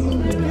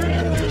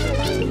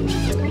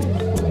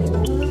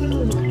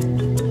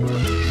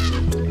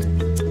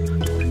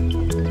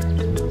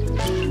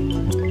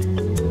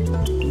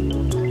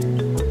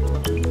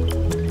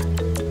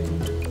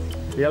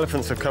 The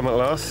elephants have come at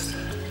last.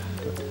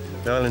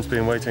 The island's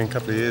been waiting a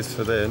couple of years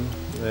for them,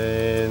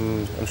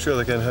 and I'm sure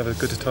they're going to have as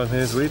good a time here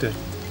as we do.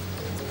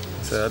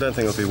 So I don't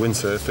think it'll be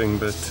windsurfing,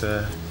 but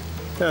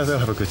yeah, they'll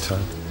have a good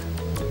time.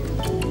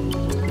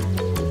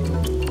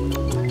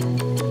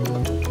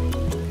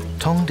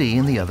 Tong Di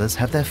and the others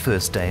have their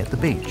first day at the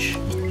beach.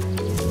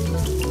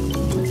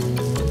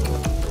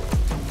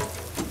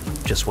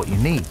 Just what you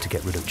need to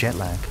get rid of jet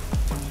lag.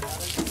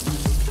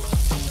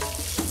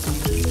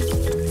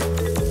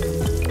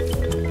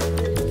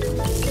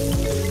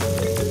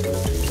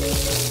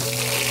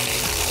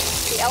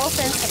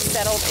 Elephants have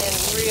settled in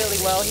really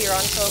well here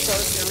on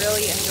Cocos. They're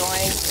really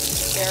enjoying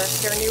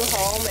their new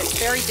home. It's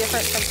very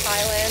different from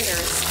Thailand.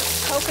 There's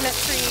coconut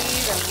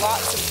trees and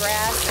lots of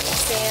grass and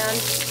sand.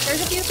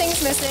 There's a few things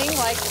missing,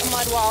 like a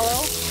mud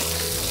wallow.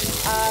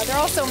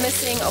 They're also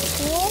missing a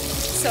pool.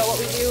 So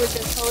what we do is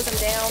just hose them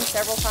down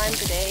several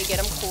times a day,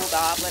 get them cooled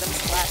off, let them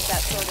splash,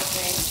 that sort of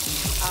thing.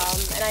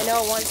 And I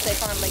know once they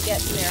finally get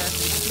to their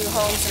new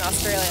homes in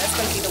Australia, that's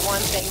going to be the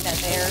one thing that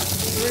they're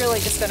really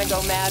just going to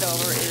go mad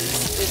over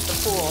is the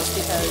pools,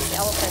 because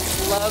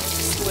elephants love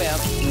to swim.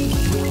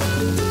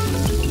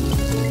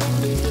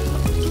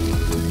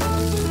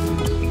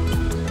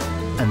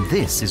 And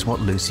this is what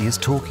Lucy is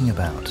talking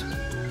about.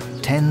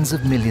 Tens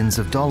of millions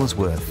of dollars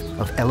worth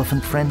of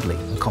elephant-friendly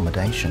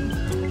accommodation.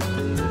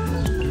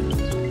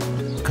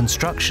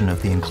 Construction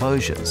of the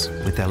enclosures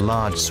with their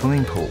large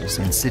swimming pools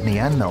in Sydney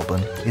and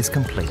Melbourne is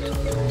complete.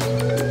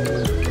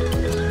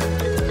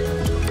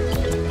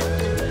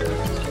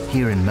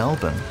 Here in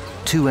Melbourne,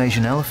 2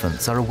 Asian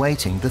elephants are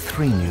awaiting the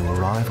 3 new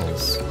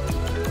arrivals.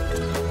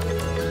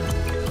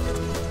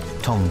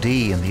 Tong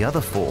Di and the other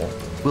 4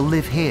 will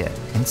live here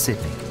in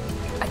Sydney.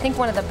 I think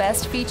one of the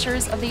best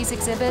features of these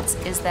exhibits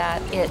is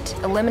that it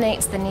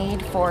eliminates the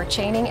need for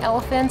chaining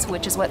elephants,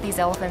 which is what these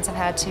elephants have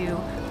had to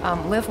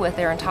live with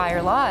their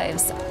entire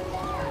lives.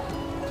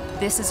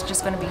 This is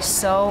just going to be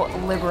so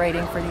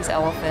liberating for these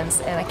elephants,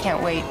 and I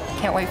can't wait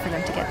for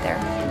them to get there.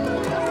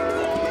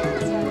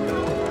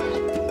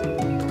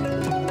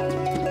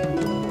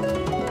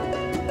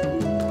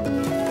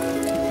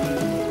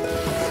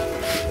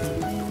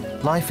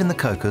 Life in the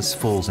Cocos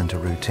falls into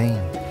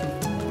routine.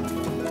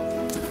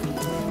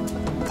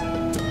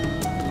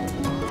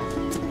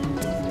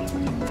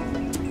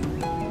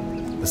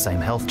 The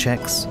same health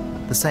checks,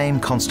 the same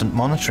constant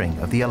monitoring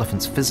of the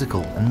elephant's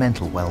physical and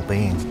mental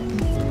well-being.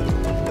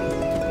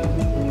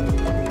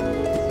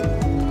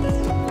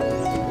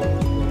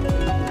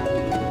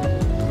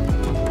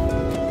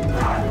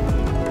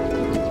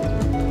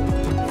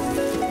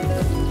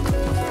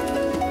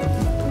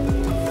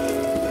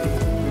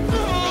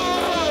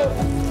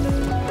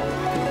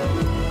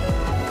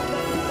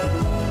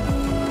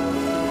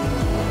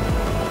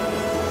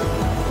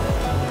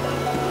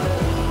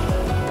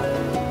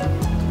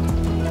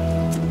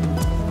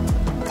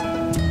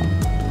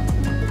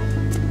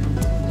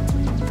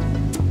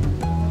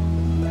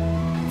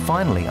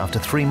 Finally, after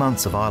 3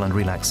 months of island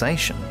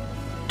relaxation,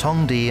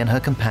 Tong Di and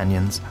her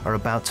companions are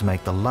about to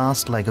make the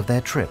last leg of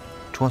their trip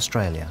to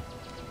Australia.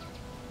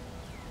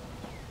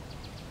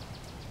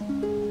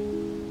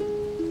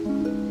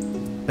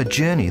 A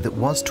journey that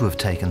was to have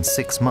taken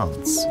 6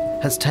 months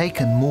has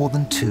taken more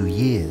than 2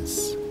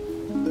 years.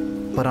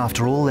 But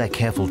after all their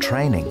careful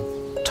training,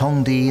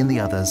 Tong Di and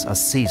the others are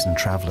seasoned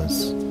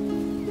travellers.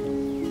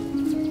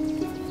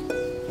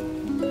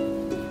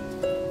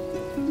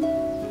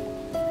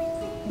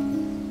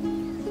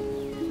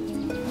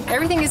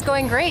 Everything is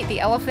going great. The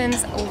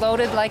elephants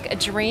loaded like a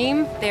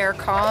dream. They're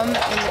calm in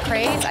the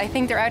crates. I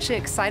think they're actually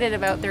excited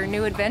about their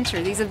new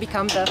adventure. These have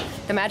become the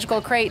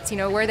magical crates. You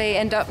know, where they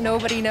end up,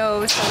 nobody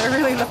knows. So they're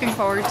really looking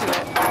forward to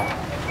it.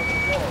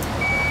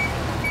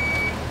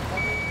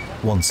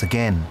 Once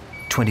again,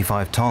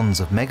 25 tons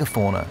of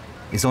megafauna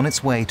is on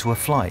its way to a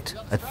flight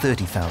at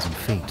 30,000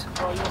 feet.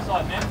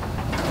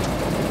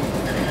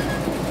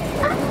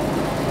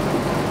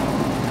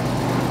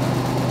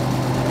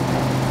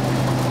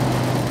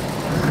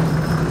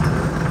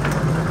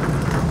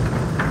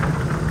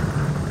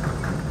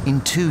 In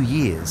 2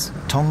 years,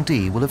 Tong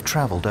Di will have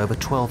travelled over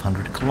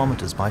 1,200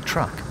 kilometres by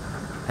truck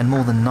and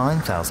more than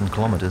 9,000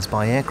 kilometres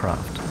by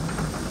aircraft.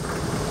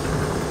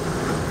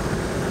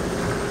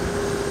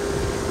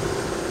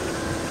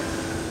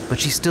 But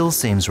she still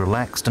seems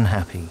relaxed and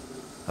happy,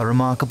 a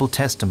remarkable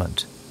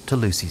testament to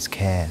Lucy's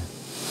care.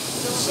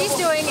 She's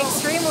doing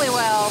extremely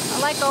well.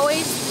 Like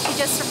always, she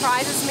just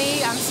surprises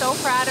me. I'm so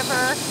proud of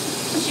her.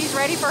 She's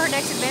ready for her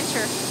next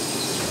adventure.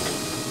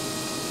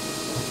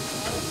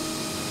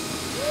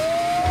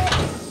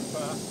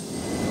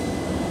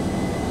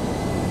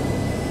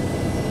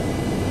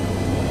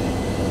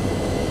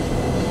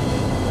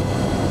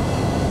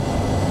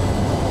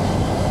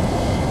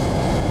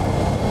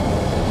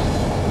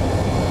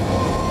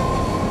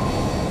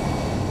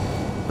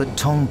 But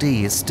Tong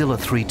Di is still a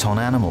 3-ton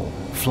animal,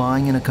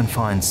 flying in a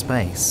confined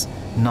space,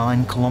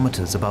 9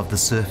 kilometers above the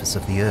surface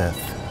of the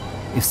Earth.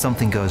 If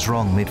something goes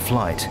wrong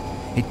mid-flight,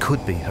 it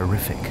could be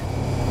horrific.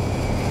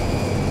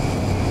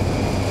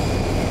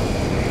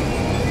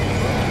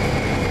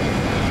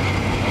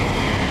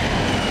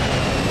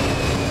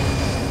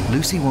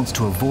 Lucy wants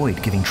to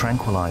avoid giving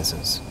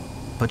tranquilizers,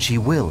 but she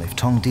will if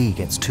Tong Di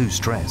gets too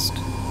stressed.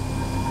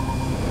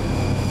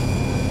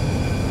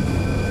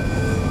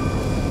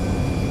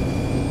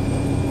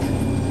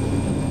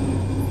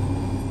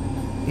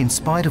 In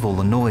spite of all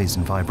the noise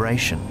and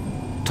vibration,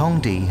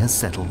 Tong Di has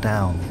settled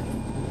down.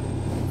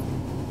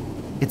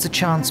 It's a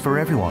chance for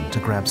everyone to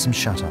grab some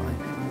shut-eye.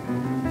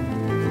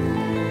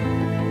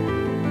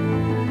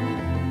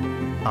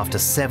 After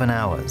 7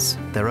 hours,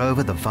 they're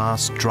over the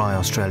vast, dry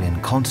Australian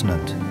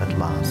continent at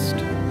last.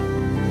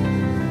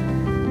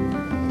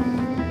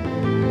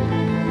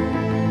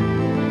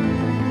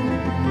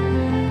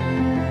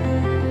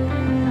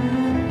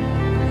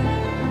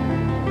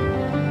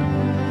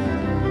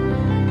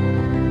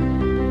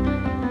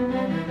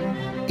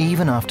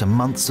 Even after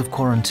months of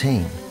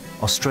quarantine,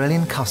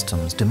 Australian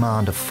customs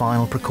demand a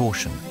final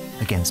precaution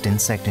against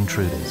insect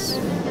intruders.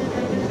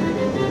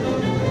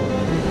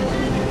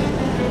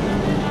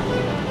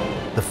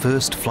 The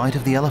first flight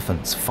of the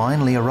elephants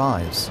finally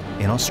arrives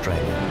in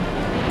Australia.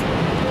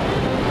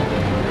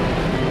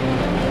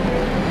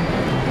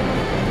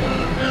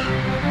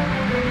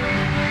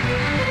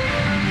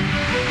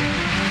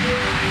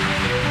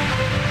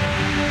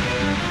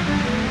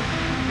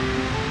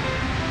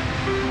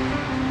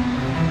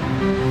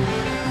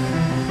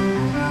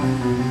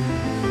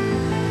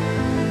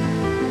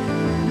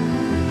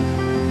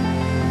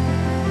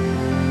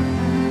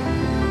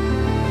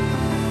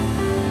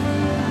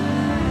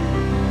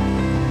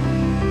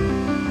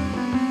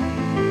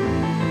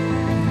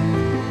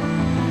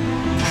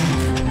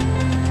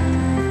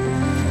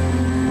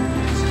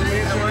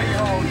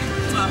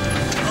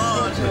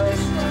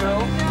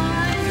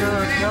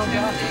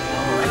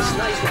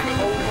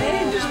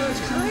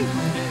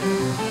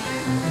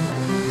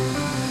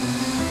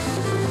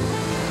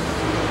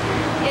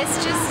 It's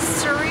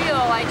just surreal.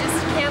 I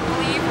just can't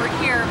believe we're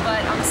here,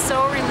 but I'm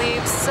so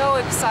relieved, so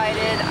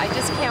excited. I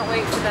just can't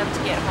wait for them to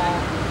get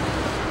home.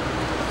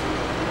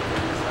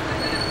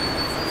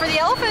 For the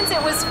elephants,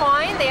 it was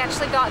fine. They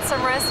actually got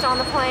some rest on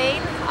the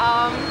plane.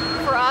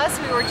 For us,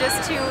 we were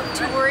just too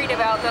worried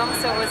about them,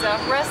 so it was a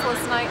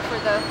restless night for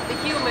the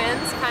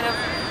humans, kind of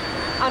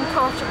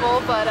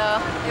uncomfortable, but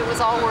it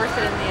was all worth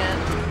it in the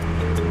end.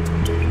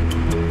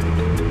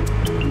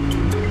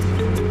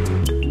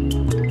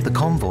 The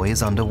convoy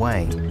is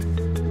underway.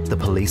 The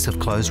police have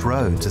closed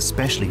roads,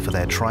 especially for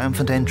their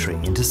triumphant entry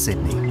into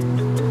Sydney.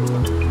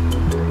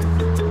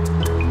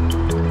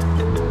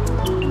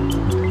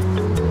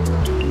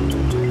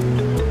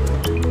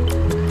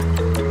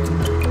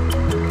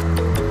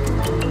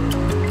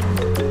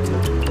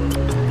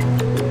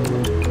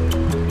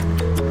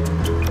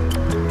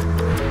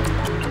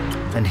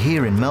 And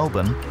here in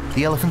Melbourne,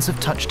 the elephants have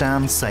touched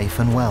down safe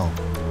and well.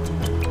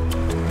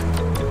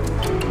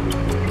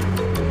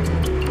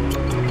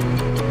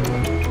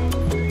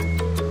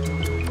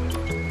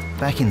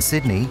 Back in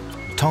Sydney,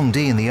 Tong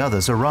Di and the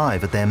others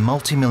arrive at their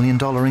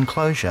multi-million-dollar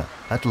enclosure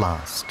at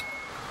last.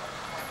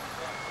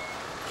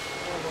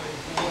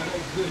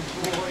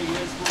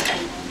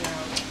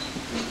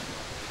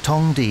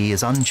 Tong Di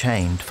is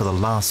unchained for the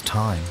last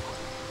time.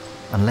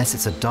 Unless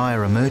it's a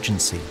dire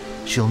emergency,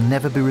 she'll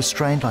never be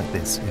restrained like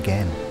this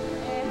again.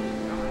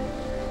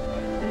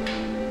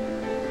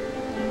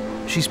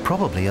 She's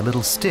probably a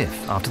little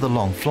stiff after the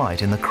long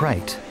flight in the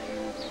crate,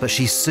 but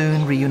she's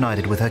soon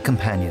reunited with her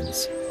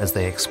companions as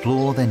they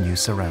explore their new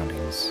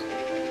surroundings.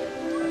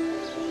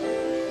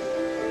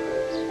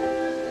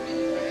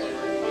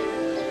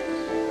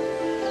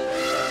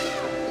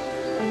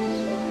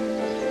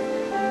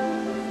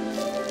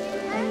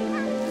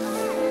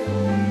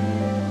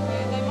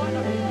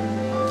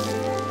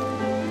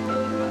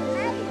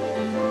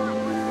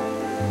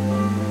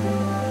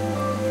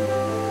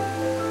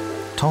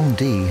 Tong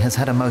Di has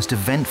had a most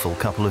eventful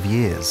couple of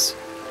years.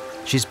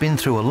 She's been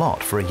through a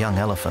lot for a young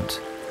elephant.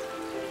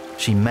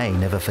 She may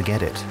never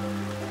forget it,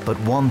 but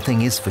one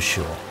thing is for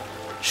sure,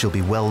 she'll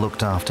be well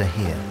looked after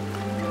here.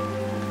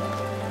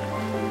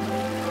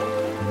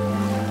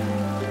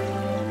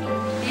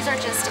 These are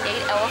just 8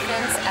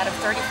 elephants out of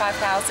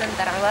 35,000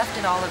 that are left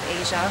in all of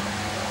Asia.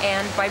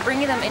 And by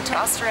bringing them into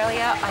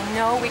Australia, I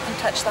know we can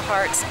touch the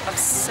hearts of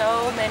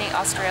so many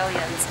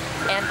Australians.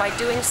 And by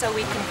doing so,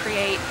 we can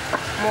create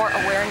more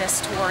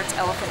awareness towards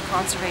elephant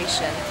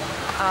conservation.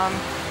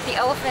 The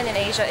elephant in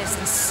Asia is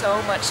in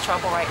so much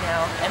trouble right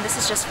now, and this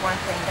is just one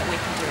thing that we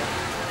can do.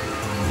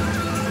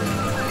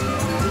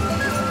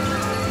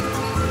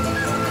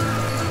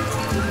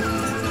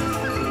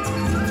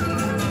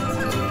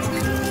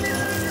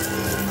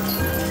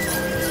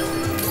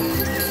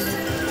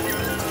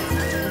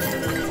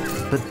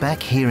 But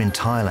back here in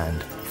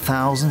Thailand,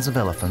 thousands of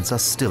elephants are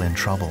still in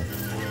trouble.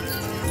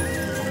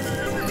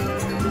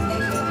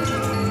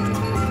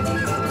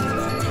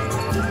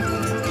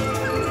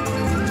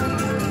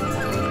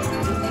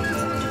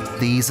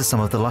 These are some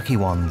of the lucky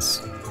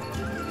ones.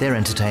 They're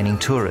entertaining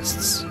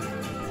tourists,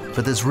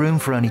 but there's room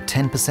for only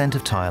 10%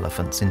 of Thai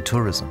elephants in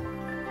tourism.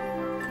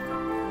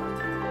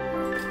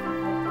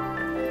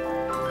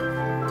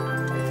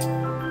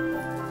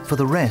 For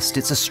the rest,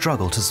 it's a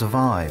struggle to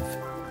survive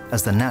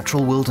as the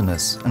natural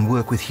wilderness and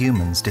work with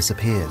humans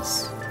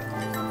disappears.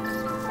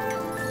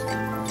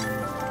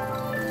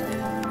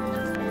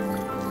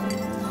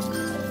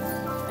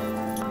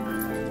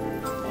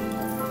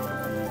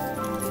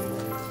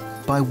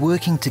 By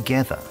working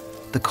together,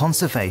 the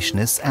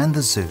conservationists and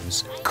the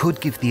zoos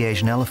could give the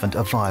Asian elephant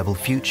a viable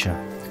future.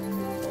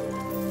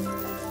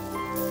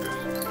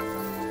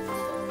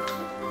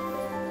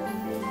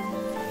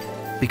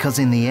 Because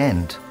in the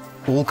end,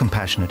 all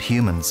compassionate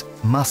humans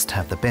must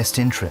have the best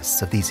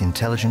interests of these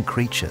intelligent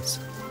creatures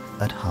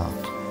at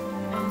heart.